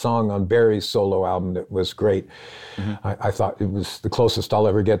listening. There's a song on Barry's solo album that was great. Mm-hmm. I thought it was the closest I'll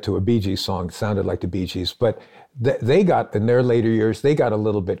ever get to a Bee Gees song. It sounded like the Bee Gees, but they got, in their later years, they got a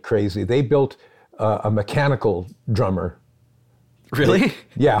little bit crazy. They built a mechanical drummer. Really?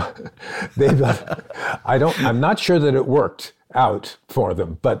 Yeah. I'm not sure that it worked out for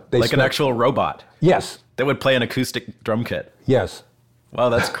them, but they an actual robot. Yes. That would play an acoustic drum kit. Yes. Wow,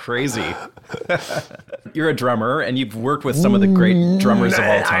 that's crazy. You're a drummer, and you've worked with some of the great drummers of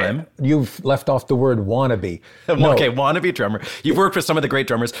all time. You've left off the word wannabe. No. Okay, wannabe drummer. You've worked with some of the great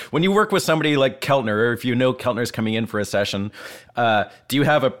drummers. When you work with somebody like Keltner, or if you know Keltner's coming in for a session, do you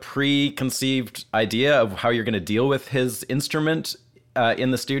have a preconceived idea of how you're going to deal with his instrument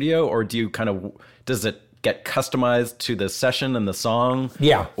in the studio, or does it get customized to the session and the song?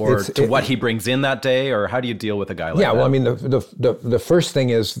 Yeah. Or to what he brings in that day? Or how do you deal with a guy like that? Yeah, well, I mean, the first thing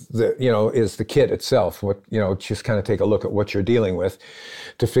is the kit itself. Just kind of take a look at what you're dealing with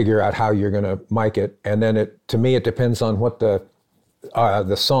to figure out how you're going to mic it. And then to me, it depends on what the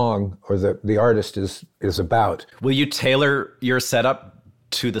song or the artist is about. Will you tailor your setup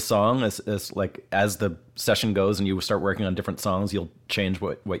to the song as the session goes and you start working on different songs, you'll change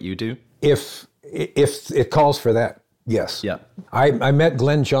what you do? If it calls for that, yes. Yeah. I met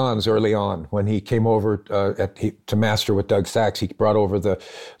Glenn Johns early on when he came over to master with Doug Sax. He brought over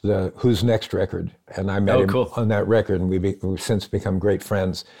the Who's Next record, and I met him on that record, and we've since become great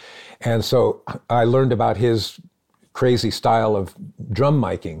friends. And so I learned about his crazy style of drum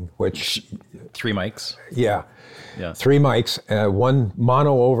miking, which 3 mics. Yeah. Yeah. 3 mics, one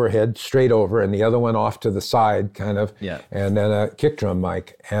mono overhead straight over, and the other one off to the side, kind of. Yeah. And then a kick drum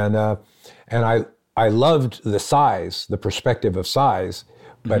mic, and I loved the size, the perspective of size,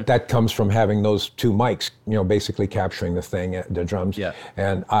 but that comes from having those 2 mics, basically capturing the thing, the drums. Yeah.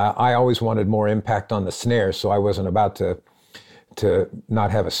 And I always wanted more impact on the snare, so I wasn't about to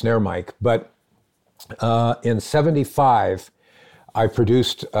not have a snare mic. But in '75, I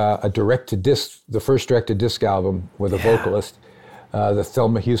produced the first direct-to-disc album with a vocalist, the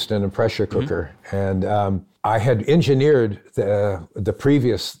Thelma Houston and Pressure Cooker. And I had engineered the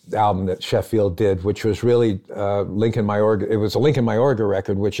previous album that Sheffield did, which was really Lincoln Mayorga. It was a Lincoln Mayorga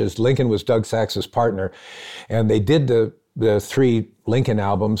record, which is Lincoln was Doug Sax's partner. And they did the 3 Lincoln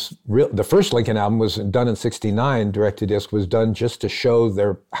albums. The first Lincoln album was done in '69, direct-to-disc was done just to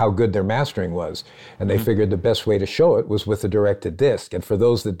show how good their mastering was. And they figured the best way to show it was with a direct-to-disc. And for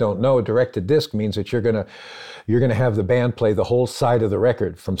those that don't know, direct-to-disc means that you're gonna have the band play the whole side of the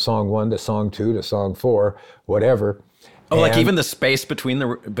record from song 1 to song 2 to song 4, whatever. Oh, like even the space between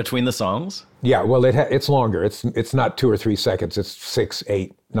the songs? Yeah, well, it's longer. It's not 2 or 3 seconds. It's 6,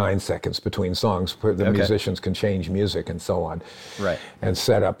 8, 9 seconds between songs where the musicians can change music and so on. Right. And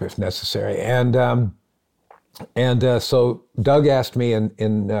set up if necessary. And so Doug asked me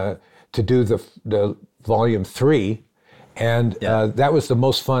to do the volume 3. And that was the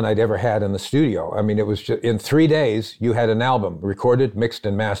most fun I'd ever had in the studio. I mean, it was just, in 3 days, you had an album recorded, mixed,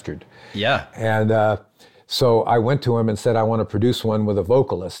 and mastered. Yeah. And so I went to him and said, I want to produce one with a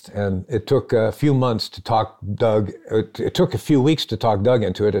vocalist. And it took a few months to talk Doug. It took a few weeks to talk Doug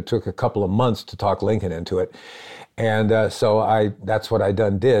into it. It took a couple of months to talk Lincoln into it. And so that's what I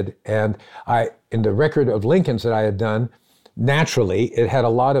did. And in the record of Lincoln's that I had done, naturally, it had a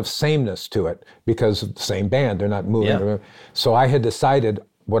lot of sameness to it because of the same band. They're not moving. Yeah. So I had decided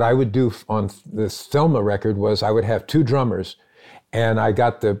what I would do on this Thelma record was I would have 2 drummers, and I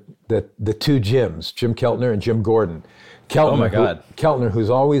got the 2 Jims, Jim Keltner and Jim Gordon. Keltner, oh my God. Keltner, who's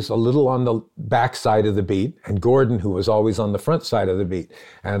always a little on the back side of the beat, and Gordon, who was always on the front side of the beat.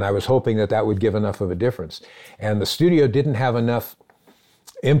 And I was hoping that would give enough of a difference. And the studio didn't have enough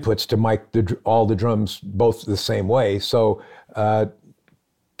inputs to mic all the drums both the same way. So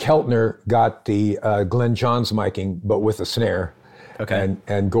Keltner got the Glenn Johns miking, but with a snare. Okay.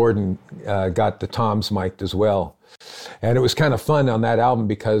 And Gordon got the toms mic'd as well. And it was kind of fun on that album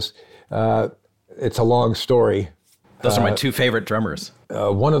because it's a long story. Those are my 2 favorite drummers.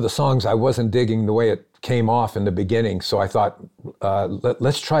 One of the songs I wasn't digging the way it came off in the beginning. So I thought,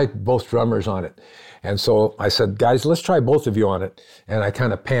 let's try both drummers on it. And so I said, guys, let's try both of you on it. And I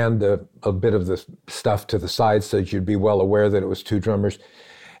kind of panned a bit of the stuff to the side so that you'd be well aware that it was two drummers.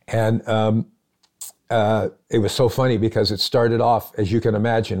 And it was so funny because it started off, as you can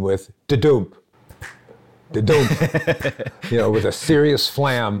imagine, with da-doom, da-doom, with a serious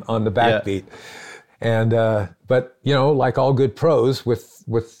flam on the backbeat. And but like all good pros, with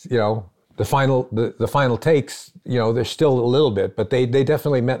the final takes, there's still a little bit, but they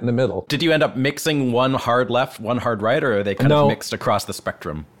definitely met in the middle. Did you end up mixing one hard left, one hard right, or are they kind of mixed across the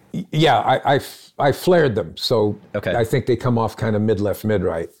spectrum? Yeah, I flared them, so okay. I think they come off kind of mid-left,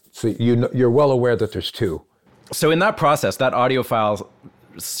 mid-right. So you're well aware that there's two. So in that process, that audiophile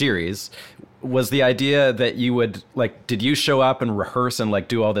series, was the idea that you would, did you show up and rehearse and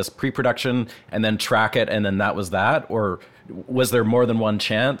do all this pre-production and then track it and then that was that? Or was there more than one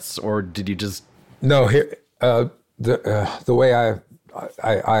chance, or did you just... No, here, the way I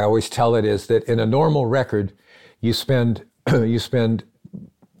always tell it is that in a normal record, you spend 10%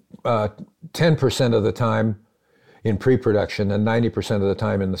 of the time in pre-production and 90% of the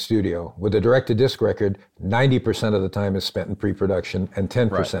time in the studio. With a direct-to-disc record, 90% of the time is spent in pre-production and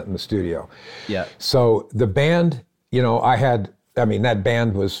 10% in the studio. Yeah. So the band, that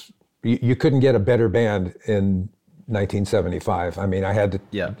band was, you couldn't get a better band in 1975. I had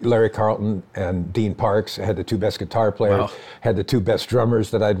Larry Carlton and Dean Parks. I had the two best guitar players, had the two best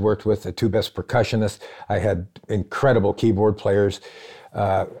drummers that I'd worked with, the two best percussionists. I had incredible keyboard players.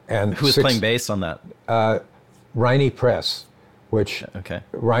 And who was playing bass on that? Riney Press, which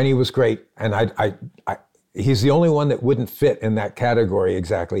Riney was great, and he's the only one that wouldn't fit in that category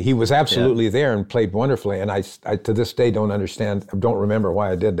exactly. He was absolutely there and played wonderfully, and I to this day don't remember why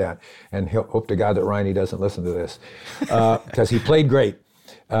I did that, and hope to God that Riney doesn't listen to this, because he played great.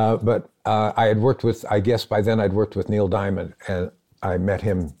 But I had worked with, I guess by then I'd worked with Neil Diamond, and I met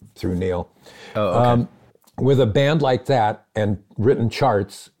him through Neil. Oh, okay. With a band like that and written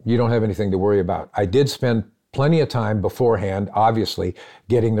charts, you don't have anything to worry about. I did spend plenty of time beforehand, obviously,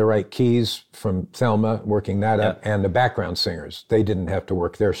 getting the right keys from Thelma, working that up, and the background singers. They didn't have to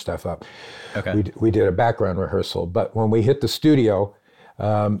work their stuff up. Okay. We did a background rehearsal, but when we hit the studio,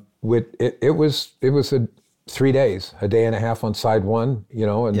 it was 3 days, a day and a half on side one,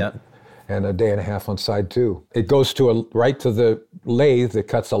 and a day and a half on side two. It goes right to the lathe that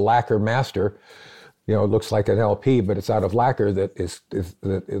cuts a lacquer master. It looks like an LP, but it's out of lacquer that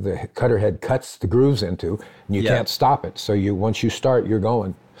the cutter head cuts the grooves into, and you can't stop it. So once you start, you're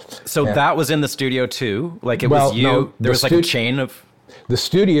going. So that was in the studio too? Was you? No, there was a chain of... The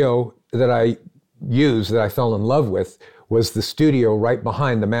studio that I used, that I fell in love with, was the studio right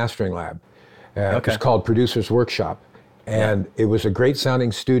behind the mastering lab. It was called Producer's Workshop. And it was a great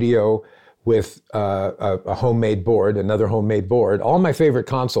sounding studio with a homemade board, another homemade board. All my favorite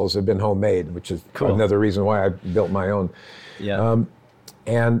consoles have been homemade, which is another reason why I built my own. Yeah.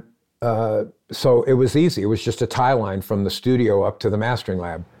 So it was easy. It was just a tie line from the studio up to the mastering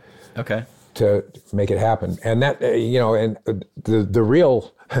lab. Okay. To make it happen. And that, and the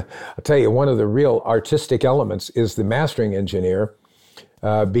real, I'll tell you, one of the real artistic elements is the mastering engineer,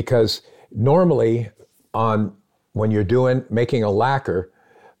 because normally when you're making a lacquer,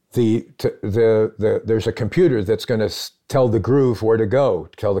 there's a computer that's going to tell the groove where to go,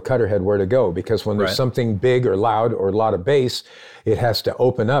 tell the cutter head where to go, because when there's something big or loud or a lot of bass, it has to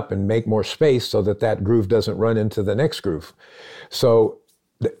open up and make more space so that groove doesn't run into the next groove. So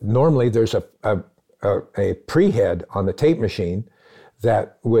normally there's a pre-head on the tape machine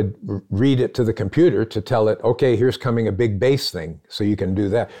that would read it to the computer to tell it, okay, here's coming a big bass thing, so you can do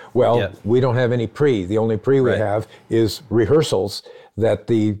that. Well, we don't have any pre. The only pre we have is rehearsals that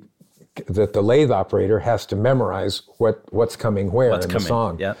the lathe operator has to memorize what's coming where in the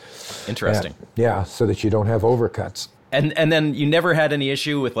song. Yeah, interesting. So that you don't have overcuts. And then you never had any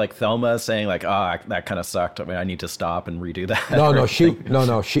issue with Thelma saying that kind of sucked. I need to stop and redo that. No,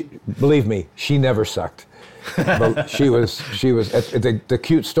 she believe me, she never sucked. But she was. The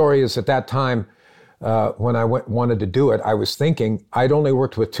cute story is at that time, when I wanted to do it, I was thinking I'd only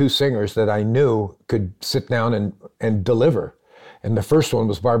worked with two singers that I knew could sit down and deliver. And the first one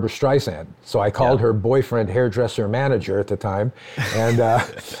was Barbra Streisand. So I called her boyfriend, hairdresser, manager at the time. And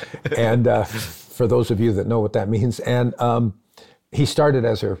for those of you that know what that means. And he started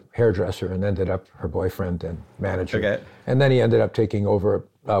as her hairdresser and ended up her boyfriend and manager. Okay. And then he ended up taking over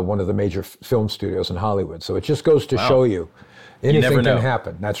one of the major film studios in Hollywood. So it just goes to show you, anything can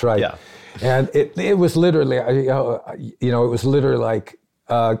happen. That's right. Yeah. And it was literally, it was literally like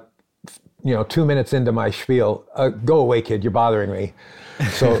 2 minutes into my spiel, go away, kid, you're bothering me.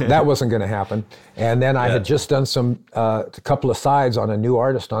 So that wasn't going to happen. And then I had just done a couple of sides on a new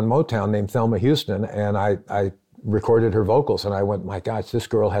artist on Motown named Thelma Houston, and I recorded her vocals, and I went, my gosh, this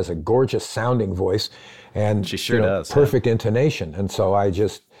girl has a gorgeous sounding voice, and she sure does, perfect intonation. And so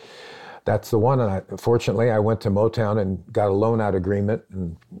that's the one. And fortunately, I went to Motown and got a loan-out agreement,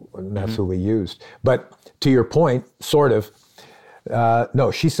 and that's who we used. But to your point, sort of,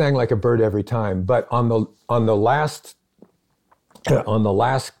 no, she sang like a bird every time. But on the last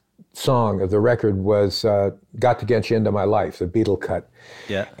song of the record was "Got to Get You Into My Life," the Beatle cut.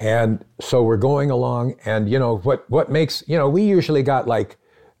 Yeah. And so we're going along, and what makes we usually got like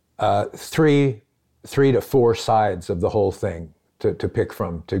three to four sides of the whole thing to pick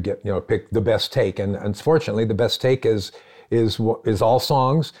from, to get pick the best take. And unfortunately, the best take is all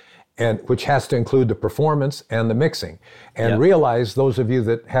songs, and which has to include the performance and the mixing. And realize, those of you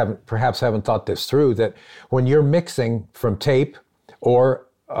that haven't thought this through, that when you're mixing from tape or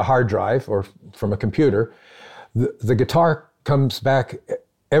a hard drive or from a computer, the guitar comes back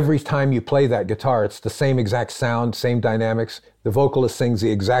every time you play that guitar. It's the same exact sound, same dynamics. The vocalist sings the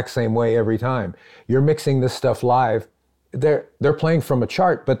exact same way every time. You're mixing this stuff live. They're playing from a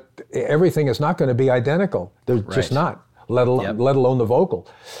chart, but everything is not going to be identical. They're just not, let alone the vocal.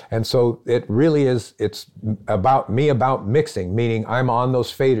 And so it really is, it's about mixing, meaning I'm on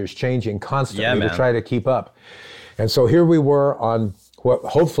those faders, changing constantly to try to keep up. And so here we were on what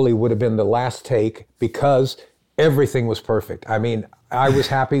hopefully would have been the last take, because everything was perfect. I mean, I was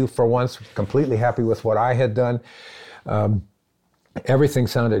happy for once, completely happy with what I had done. Everything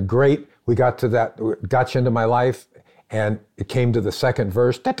sounded great. We got to that, Got You Into My Life, and it came to the second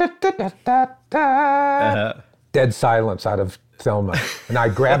verse. Da, da, da, da, da, da. Dead silence out of Thelma. And I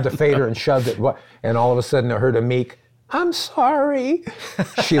grabbed the fader and shoved it, and all of a sudden I heard a meek, "I'm sorry."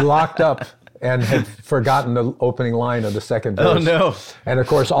 She locked up and had forgotten the opening line of the second verse. Oh, no. And of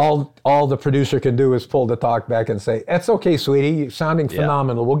course, all the producer can do is pull the talk back and say, "It's okay, sweetie, you're sounding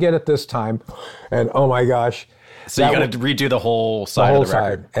phenomenal. We'll get it this time." And oh my gosh. So you got to redo the whole side of the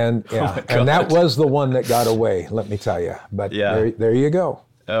record. And and that was the one that got away, let me tell you. But there you go.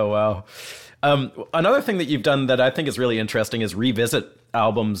 Oh, wow. Another thing that you've done that I think is really interesting is revisit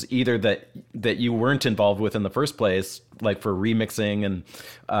albums either that you weren't involved with in the first place, like for remixing, and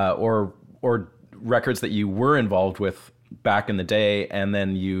or records that you were involved with back in the day, and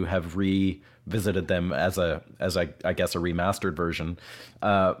then you have revisited them as I guess a remastered version.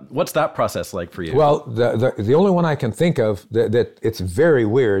 What's that process like for you? Well, the only one I can think of that it's very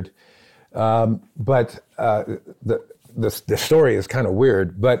weird, but the story is kind of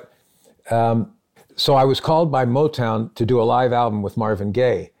weird. But so I was called by Motown to do a live album with Marvin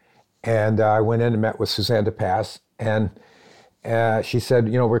Gaye, and I went in and met with Suzanne DePass, and she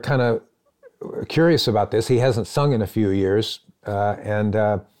said, we're kind of curious about this. He hasn't sung in a few years,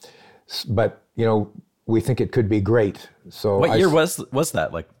 but we think it could be great. So what year was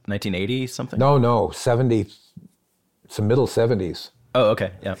that? Like 1980 something? No, 70, some middle 70s. Oh,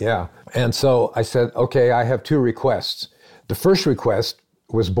 okay, yeah. Yeah, and so I said, okay, I have two requests. The first request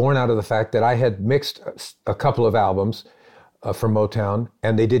was born out of the fact that I had mixed a couple of albums from Motown,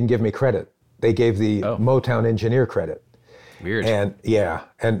 and they didn't give me credit. They gave the Motown engineer credit. Weird. And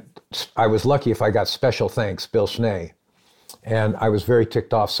and I was lucky if I got special thanks, Bill Schnee. And I was very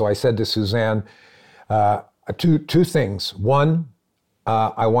ticked off. So I said to Suzanne, two things. One,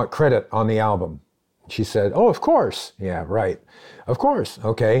 I want credit on the album. She said, "Oh, of course." Yeah, right. Of course.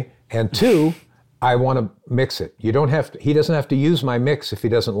 Okay. And two, I want to mix it. He doesn't have to use my mix if he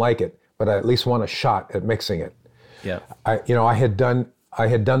doesn't like it, but I at least want a shot at mixing it. Yeah. I had done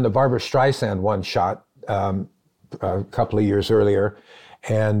the Barbra Streisand one shot a couple of years earlier,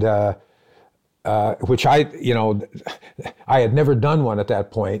 and which I had never done one at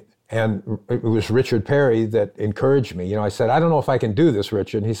that point, and it was Richard Perry that encouraged me. I said, "I don't know if I can do this,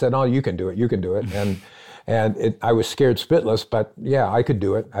 Richard." And he said, "Oh, you can do it. You can do it." I was scared spitless, but yeah, I could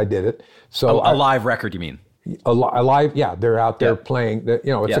do it. I did it. So a live record, you mean? A live, yeah. They're out there playing.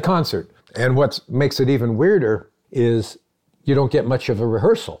 It's a concert. And what makes it even weirder is you don't get much of a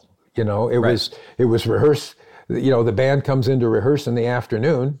rehearsal. It was rehearsed. The band comes in to rehearse in the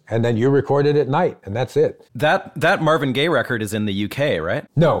afternoon, and then you record it at night, and that's it. That Marvin Gaye record is in the UK, right?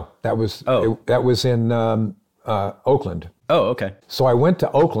 No, that was in Oakland. Oh, okay. So I went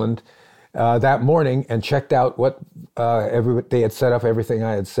to Oakland that morning and checked out what they had set up, everything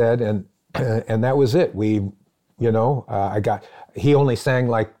I had said, and that was it. He only sang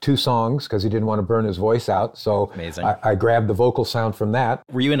like 2 songs because he didn't want to burn his voice out. So amazing. I grabbed the vocal sound from that.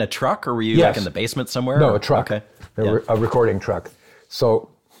 Were you in a truck, or were you like in the basement somewhere? No, a truck. Okay. A recording truck. So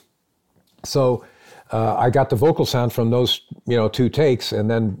So I got the vocal sound from those, 2 takes, and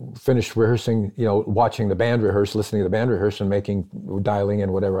then finished rehearsing, watching the band rehearse, listening to the band rehearse, and dialing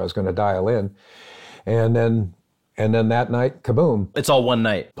in whatever I was going to dial in. And then that night, kaboom. It's all one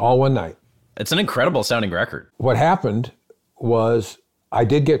night. All one night. It's an incredible sounding record. What happened was I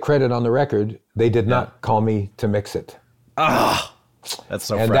did get credit on the record. They did not call me to mix it. Ah, that's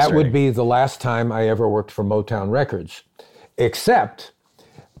so frustrating. And that would be the last time I ever worked for Motown Records, except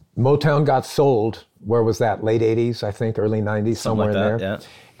Motown got sold. Where was that? Late 80s, I think, early 90s, somewhere like in that, there.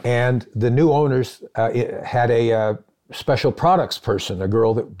 Yeah. And the new owners had a special products person, a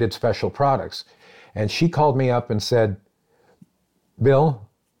girl that did special products. And she called me up and said, Bill,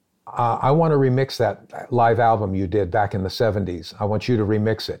 I want to remix that live album you did back in the 70s. I want you to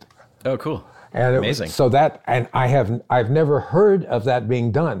remix it. Oh, cool. And amazing. I've never heard of that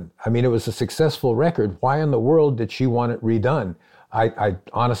being done. I mean, it was a successful record. Why in the world did she want it redone? I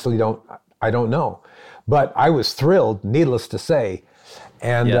honestly don't know. But I was thrilled, needless to say.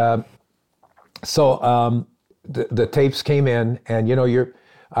 And so the tapes came in, and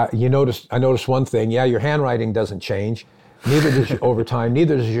I noticed one thing. Yeah, your handwriting doesn't change. Neither does over time.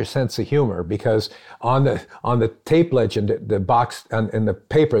 Neither does your sense of humor, because on the tape legend, the box in the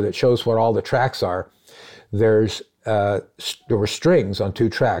paper that shows what all the tracks are, there were strings on 2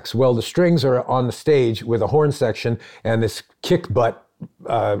 tracks. Well, the strings are on the stage with a horn section and this kick butt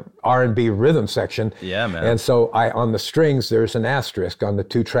R&B rhythm section. Yeah, man. And so on the strings, there's an asterisk on the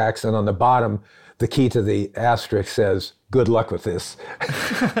 2 tracks, and on the bottom, the key to the asterisk says, "Good luck with this."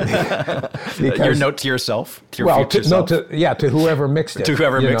 Your note to yourself, to your future self. To whoever mixed it. To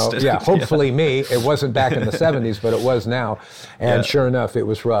whoever mixed it. Yeah, hopefully me. It wasn't back in the 70s, but it was now. And sure enough, it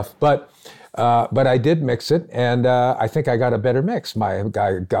was rough. But I did mix it, and I think I got a better mix, my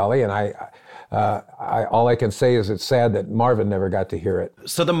golly. And all I can say is it's sad that Marvin never got to hear it.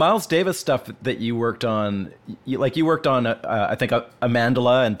 So the Miles Davis stuff that you worked on, you worked on, I think, a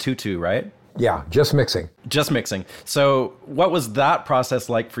Mandala and Tutu, right? Yeah, just mixing. Just mixing. So what was that process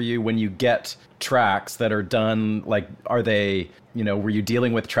like for you when you get tracks that are done? Like, are they, were you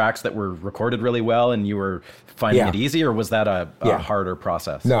dealing with tracks that were recorded really well and you were finding it easy, or was that a harder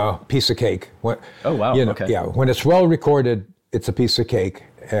process? No, piece of cake. Oh, wow. Okay. Yeah, when it's well recorded, it's a piece of cake.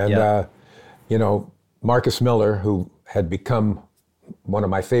 And, Marcus Miller, who had become one of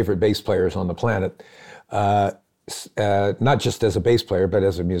my favorite bass players on the planet, not just as a bass player, but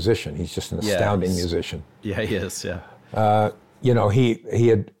as a musician. He's just an astounding musician. Yeah, he is, yeah. He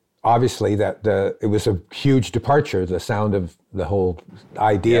had, obviously, it was a huge departure, the sound of the whole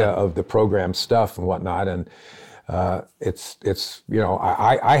idea of the program stuff and whatnot. And I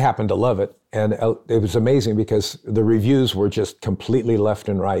happen to love it. And it was amazing because the reviews were just completely left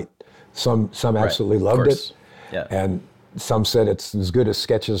and right. Some absolutely loved it. Yeah. And some said it's as good as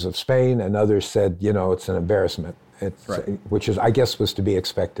Sketches of Spain, and others said, it's an embarrassment, which is, I guess, was to be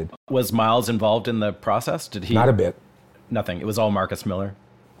expected. Was Miles involved in the process? Did he? Not a bit. Nothing. It was all Marcus Miller.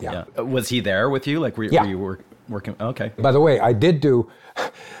 Yeah. Was he there with you? Like, were you working? Okay. By the way, I did do.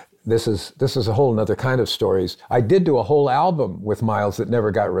 This is a whole other kind of stories. I did do a whole album with Miles that never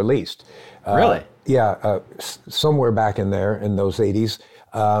got released. Really? Somewhere back in there in those 80s.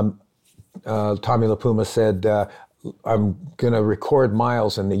 Tommy LaPuma said, I'm going to record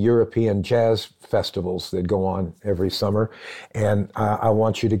Miles in the European jazz festivals that go on every summer, and I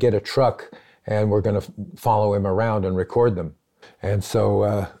want you to get a truck, and we're going to follow him around and record them. And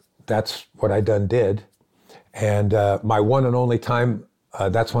so that's what I did. And my one and only time,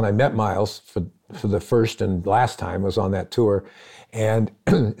 that's when I met Miles for the first and last time, was on that tour. And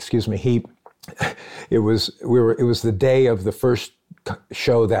excuse me, it was the day of the first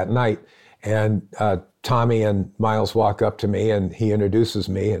show that night, and Tommy and Miles walk up to me, and he introduces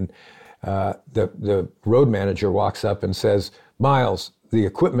me, and the road manager walks up and says, "Miles, the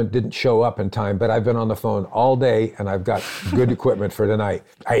equipment didn't show up in time, but I've been on the phone all day, and I've got good equipment for tonight.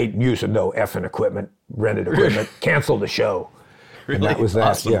 I ain't using no effing equipment, rented equipment, cancel the show." Really? And that was that,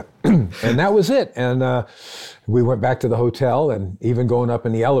 awesome. yeah. And that was it. And we went back to the hotel, and even going up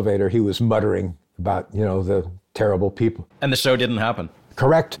in the elevator, he was muttering about, the terrible people. And the show didn't happen?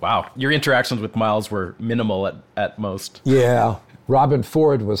 Correct. Wow. Your interactions with Miles were minimal at most. Yeah. Robin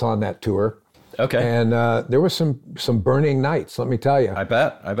Ford was on that tour. Okay. And there were some burning nights, let me tell you. I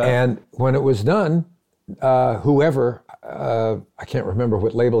bet. And when it was done, whoever, I can't remember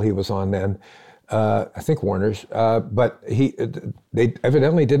what label he was on then, I think Warner's, but they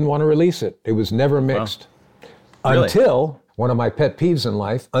evidently didn't want to release it. It was never mixed. Wow. Really? Until, one of my pet peeves in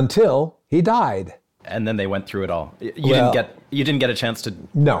life, until he died. And then they went through it all. You didn't get a chance to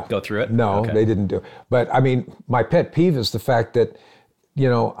go through it? No, Okay. They didn't do it. But I mean, my pet peeve is the fact that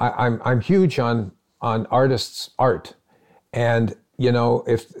I'm huge on artists' art, and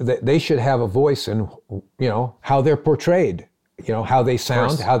if they should have a voice in how they're portrayed, how they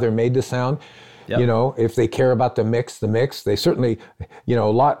sound, how they're made to sound. Yep. If they care about the mix, they certainly, a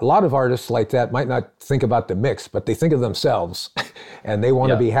lot of artists like that might not think about the mix, but they think of themselves, and they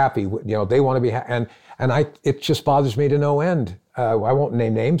want to be happy. They want to be, it just bothers me to no end. I won't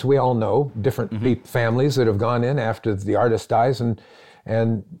name names. We all know different families that have gone in after the artist dies and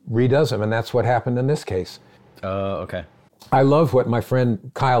redoes them, and that's what happened in this case. Okay. I love what my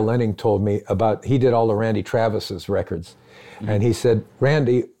friend Kyle Lenning told me about. He did all of Randy Travis's records, and he said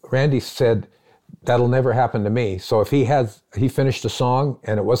Randy said, that'll never happen to me. So if he finished a song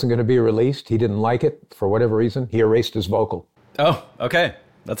and it wasn't going to be released, he didn't like it for whatever reason, he erased his vocal. Oh, okay.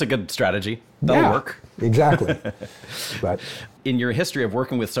 That's a good strategy. That'll work. Exactly. But in your history of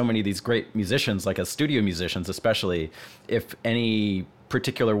working with so many of these great musicians, like as studio musicians especially, if any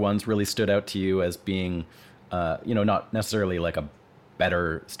particular ones really stood out to you as being, not necessarily like a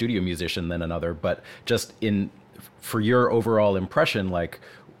better studio musician than another, but just for your overall impression, like,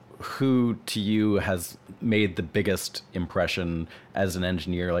 who to you has made the biggest impression as an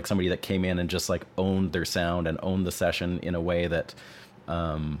engineer, like somebody that came in and just like owned their sound and owned the session in a way that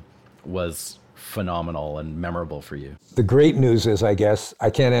was phenomenal and memorable for you? The great news is, I guess, I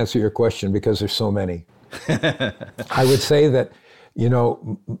can't answer your question because there's so many. I would say that,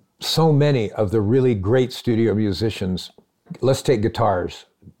 so many of the really great studio musicians, let's take guitars.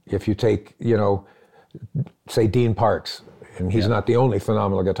 If you take, say Dean Parks, and he's not the only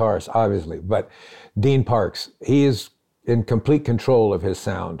phenomenal guitarist, obviously, but Dean Parks, he is in complete control of his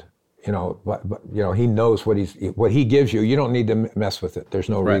sound. He knows what he gives you. You don't need to mess with it. There's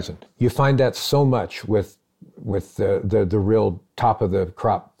no reason. You find that so much with the real top of the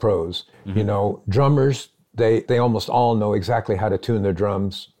crop pros. Drummers, they almost all know exactly how to tune their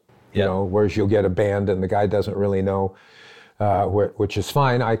drums. Whereas you'll get a band and the guy doesn't really know. Which is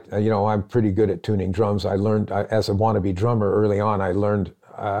fine. I'm pretty good at tuning drums. I learned as a wannabe drummer early on. I learned.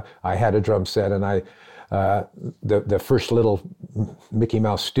 I had a drum set, and the first little Mickey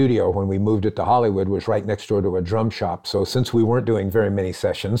Mouse studio when we moved it to Hollywood was right next door to a drum shop. So since we weren't doing very many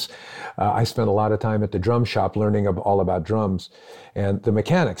sessions, I spent a lot of time at the drum shop learning all about drums and the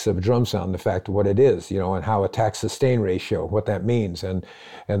mechanics of a drum sound, the fact of what it is, and how attack sustain ratio, what that means, and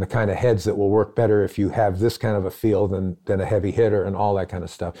the kind of heads that will work better if you have this kind of a feel than a heavy hitter and all that kind of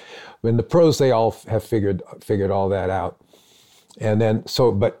stuff. When the pros, they all have figured all that out. And then,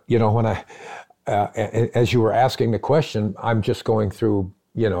 when I, as you were asking the question, I'm just going through,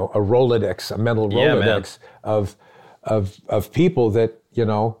 a Rolodex, a mental Rolodex of people that,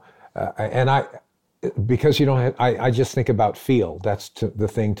 and because I just think about feel. That's the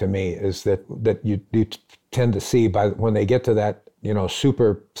thing to me, is that you tend to see by when they get to that,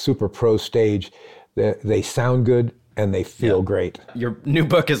 super, super pro stage, they sound good and they feel great. Your new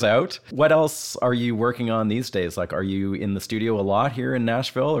book is out. What else are you working on these days? Like, are you in the studio a lot here in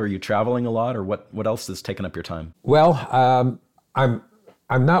Nashville? Or are you traveling a lot? Or what else is taking up your time? Well, I'm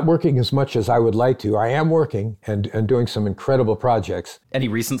not working as much as I would like to. I am working and doing some incredible projects. Any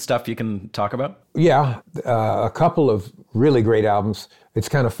recent stuff you can talk about? Yeah, a couple of really great albums. It's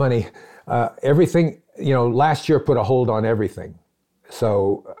kind of funny. Everything, last year put a hold on everything.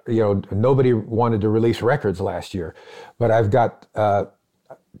 So, nobody wanted to release records last year. But I've got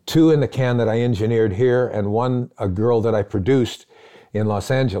 2 in the can that I engineered here and a girl that I produced in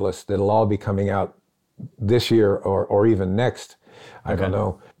Los Angeles that'll all be coming out this year or even next. I don't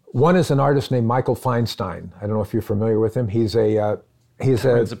know. One is an artist named Michael Feinstein. I don't know if you're familiar with him. Rings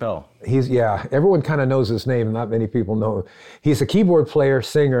a bell. Everyone kind of knows his name. Not many people know. He's a keyboard player,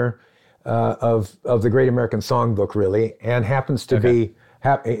 singer, of the Great American Songbook, really, and happens to be,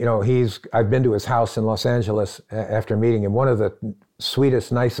 I've been to his house in Los Angeles after meeting him, one of the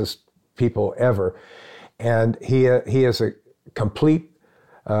sweetest, nicest people ever, and he is a complete,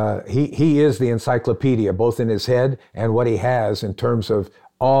 he is the encyclopedia, both in his head and what he has in terms of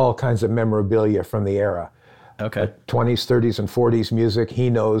all kinds of memorabilia from the era. Okay. 20s, 30s, and 40s music, he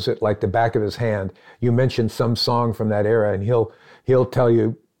knows it like the back of his hand. You mentioned some song from that era, and he'll tell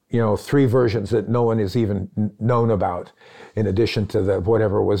you, 3 versions that no one has even known about, in addition to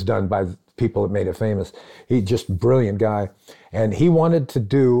whatever was done by the people that made it famous. He's just a brilliant guy. And he wanted to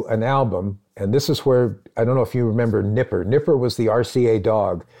do an album, and this is where, I don't know if you remember Nipper. Nipper was the RCA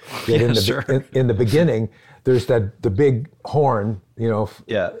dog. In the beginning, there's the big horn,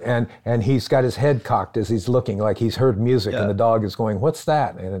 and he's got his head cocked as he's looking like he's heard music, and the dog is going, "What's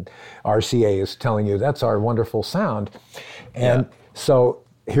that?" And RCA is telling you, "That's our wonderful sound." And so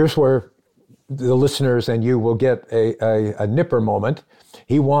here's where the listeners and you will get a nipper moment.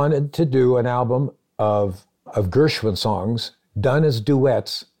 He wanted to do an album of Gershwin songs done as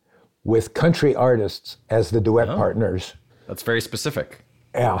duets with country artists as the duet partners. That's very specific.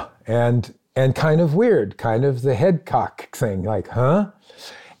 Yeah, and kind of weird, kind of the head cock thing, like, huh?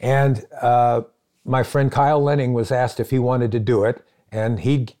 And my friend Kyle Lenning was asked if he wanted to do it, and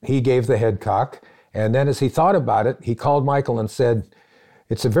he gave the head cock. And then as he thought about it, he called Michael and said,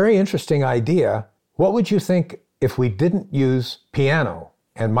 it's a very interesting idea. What would you think if we didn't use piano?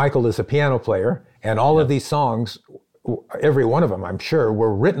 And Michael is a piano player, and all of these songs, every one of them, I'm sure,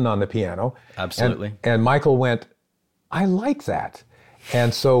 were written on the piano. Absolutely. And Michael went, I like that.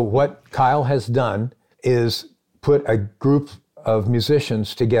 And so what Kyle has done is put a group of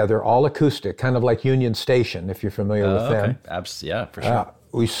musicians together, all acoustic, kind of like Union Station, if you're familiar with them. Yeah, for sure.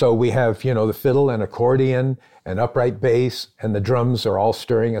 We have, the fiddle and accordion and upright bass, and the drums are all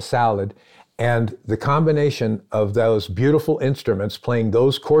stirring a salad. And the combination of those beautiful instruments playing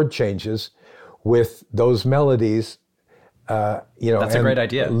those chord changes with those melodies, that's a great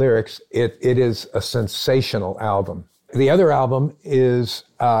idea. Lyrics, it is a sensational album. The other album is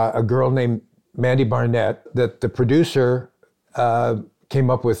a girl named Mandy Barnett that the producer came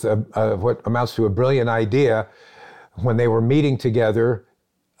up with what amounts to a brilliant idea. When they were meeting together,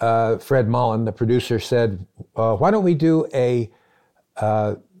 Fred Mullen, the producer, said, why don't we do a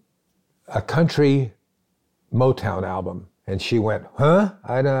country Motown album? And she went, huh?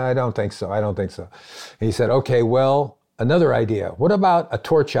 I don't think so. And he said, okay, well, another idea. What about a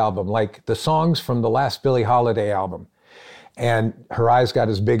torch album, like the songs from the last Billie Holiday album? And her eyes got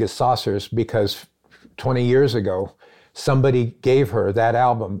as big as saucers because 20 years ago, somebody gave her that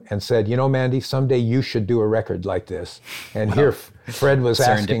album and said, Mandy, someday you should do a record like this. And here Fred was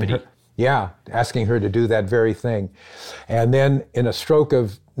asking her to do that very thing. And then in a stroke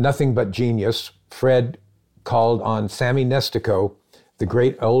of nothing but genius, Fred called on Sammy Nestico, the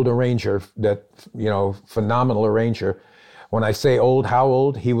great old arranger, phenomenal arranger. When I say old, how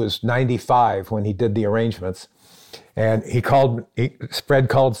old? He was 95 when he did the arrangements. And Fred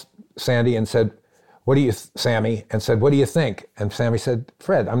called Sandy and said, Sammy, and said, what do you think? And Sammy said,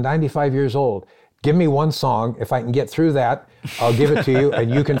 Fred, I'm 95 years old. Give me one song. If I can get through that, I'll give it to you, and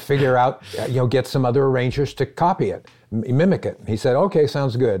you can figure out, get some other arrangers to copy it, mimic it. He said, okay,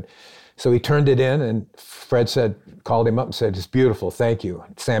 sounds good. So he turned it in, and Fred called him up and said, it's beautiful, thank you.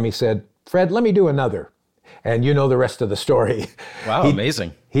 Sammy said, Fred, let me do another. And you know the rest of the story. Wow,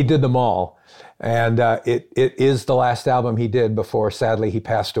 amazing. He did them all. And it is the last album he did before, sadly, he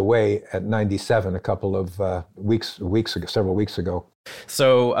passed away at 97 a couple of several weeks ago.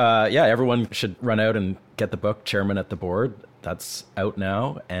 So, everyone should run out and get the book, Chairman at the Board. That's out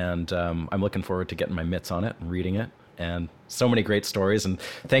now, and I'm looking forward to getting my mitts on it and reading it. And so many great stories. And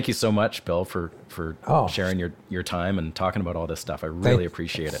thank you so much, Bill, for sharing your time and talking about all this stuff. I really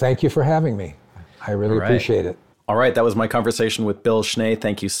appreciate it. Thank you for having me. I really appreciate it. All right, that was my conversation with Bill Schnee.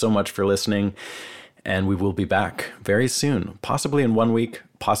 Thank you so much for listening. And we will be back very soon, possibly in 1 week,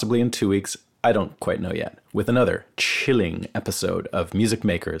 possibly in 2 weeks. I don't quite know yet, with another chilling episode of Music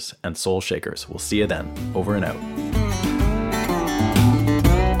Makers and Soul Shakers. We'll see you then. Over and out.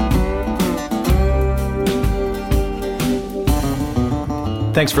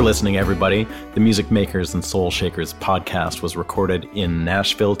 Thanks for listening, everybody. The Music Makers and Soul Shakers podcast was recorded in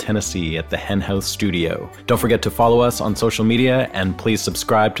Nashville, Tennessee at the Hen House Studio. Don't forget to follow us on social media, and please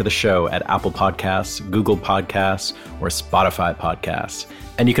subscribe to the show at Apple Podcasts, Google Podcasts, or Spotify Podcasts.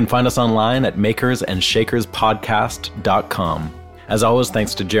 And you can find us online at makersandShakerspodcast.com. As always,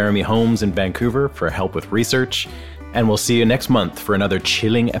 thanks to Jeremy Holmes in Vancouver for help with research. And we'll see you next month for another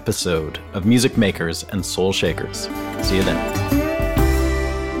chilling episode of Music Makers and Soul Shakers. See you then.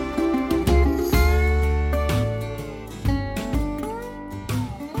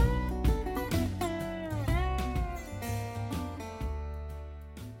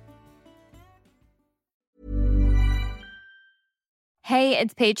 Hey,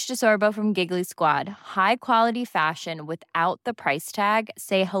 it's Paige DeSorbo from Giggly Squad. High quality fashion without the price tag.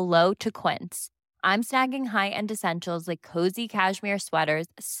 Say hello to Quince. I'm snagging high-end essentials like cozy cashmere sweaters,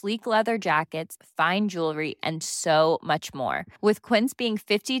 sleek leather jackets, fine jewelry, and so much more. With Quince being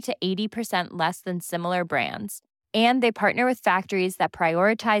 50 to 80% less than similar brands. And they partner with factories that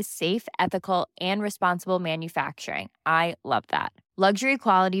prioritize safe, ethical, and responsible manufacturing. I love that. Luxury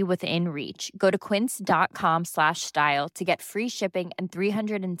quality within reach. Go to quince.com/style to get free shipping and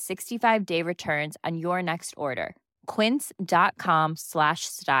 365-day returns on your next order.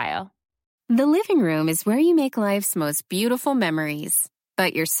 Quince.com/style. The living room is where you make life's most beautiful memories.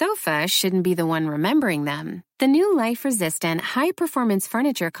 But your sofa shouldn't be the one remembering them. The new life-resistant, high-performance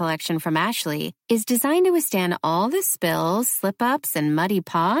furniture collection from Ashley is designed to withstand all the spills, slip-ups, and muddy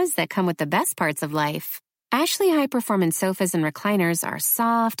paws that come with the best parts of life. Ashley high-performance sofas and recliners are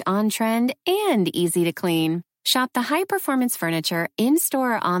soft, on-trend, and easy to clean. Shop the high-performance furniture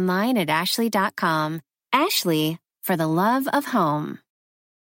in-store or online at ashley.com. Ashley, for the love of home.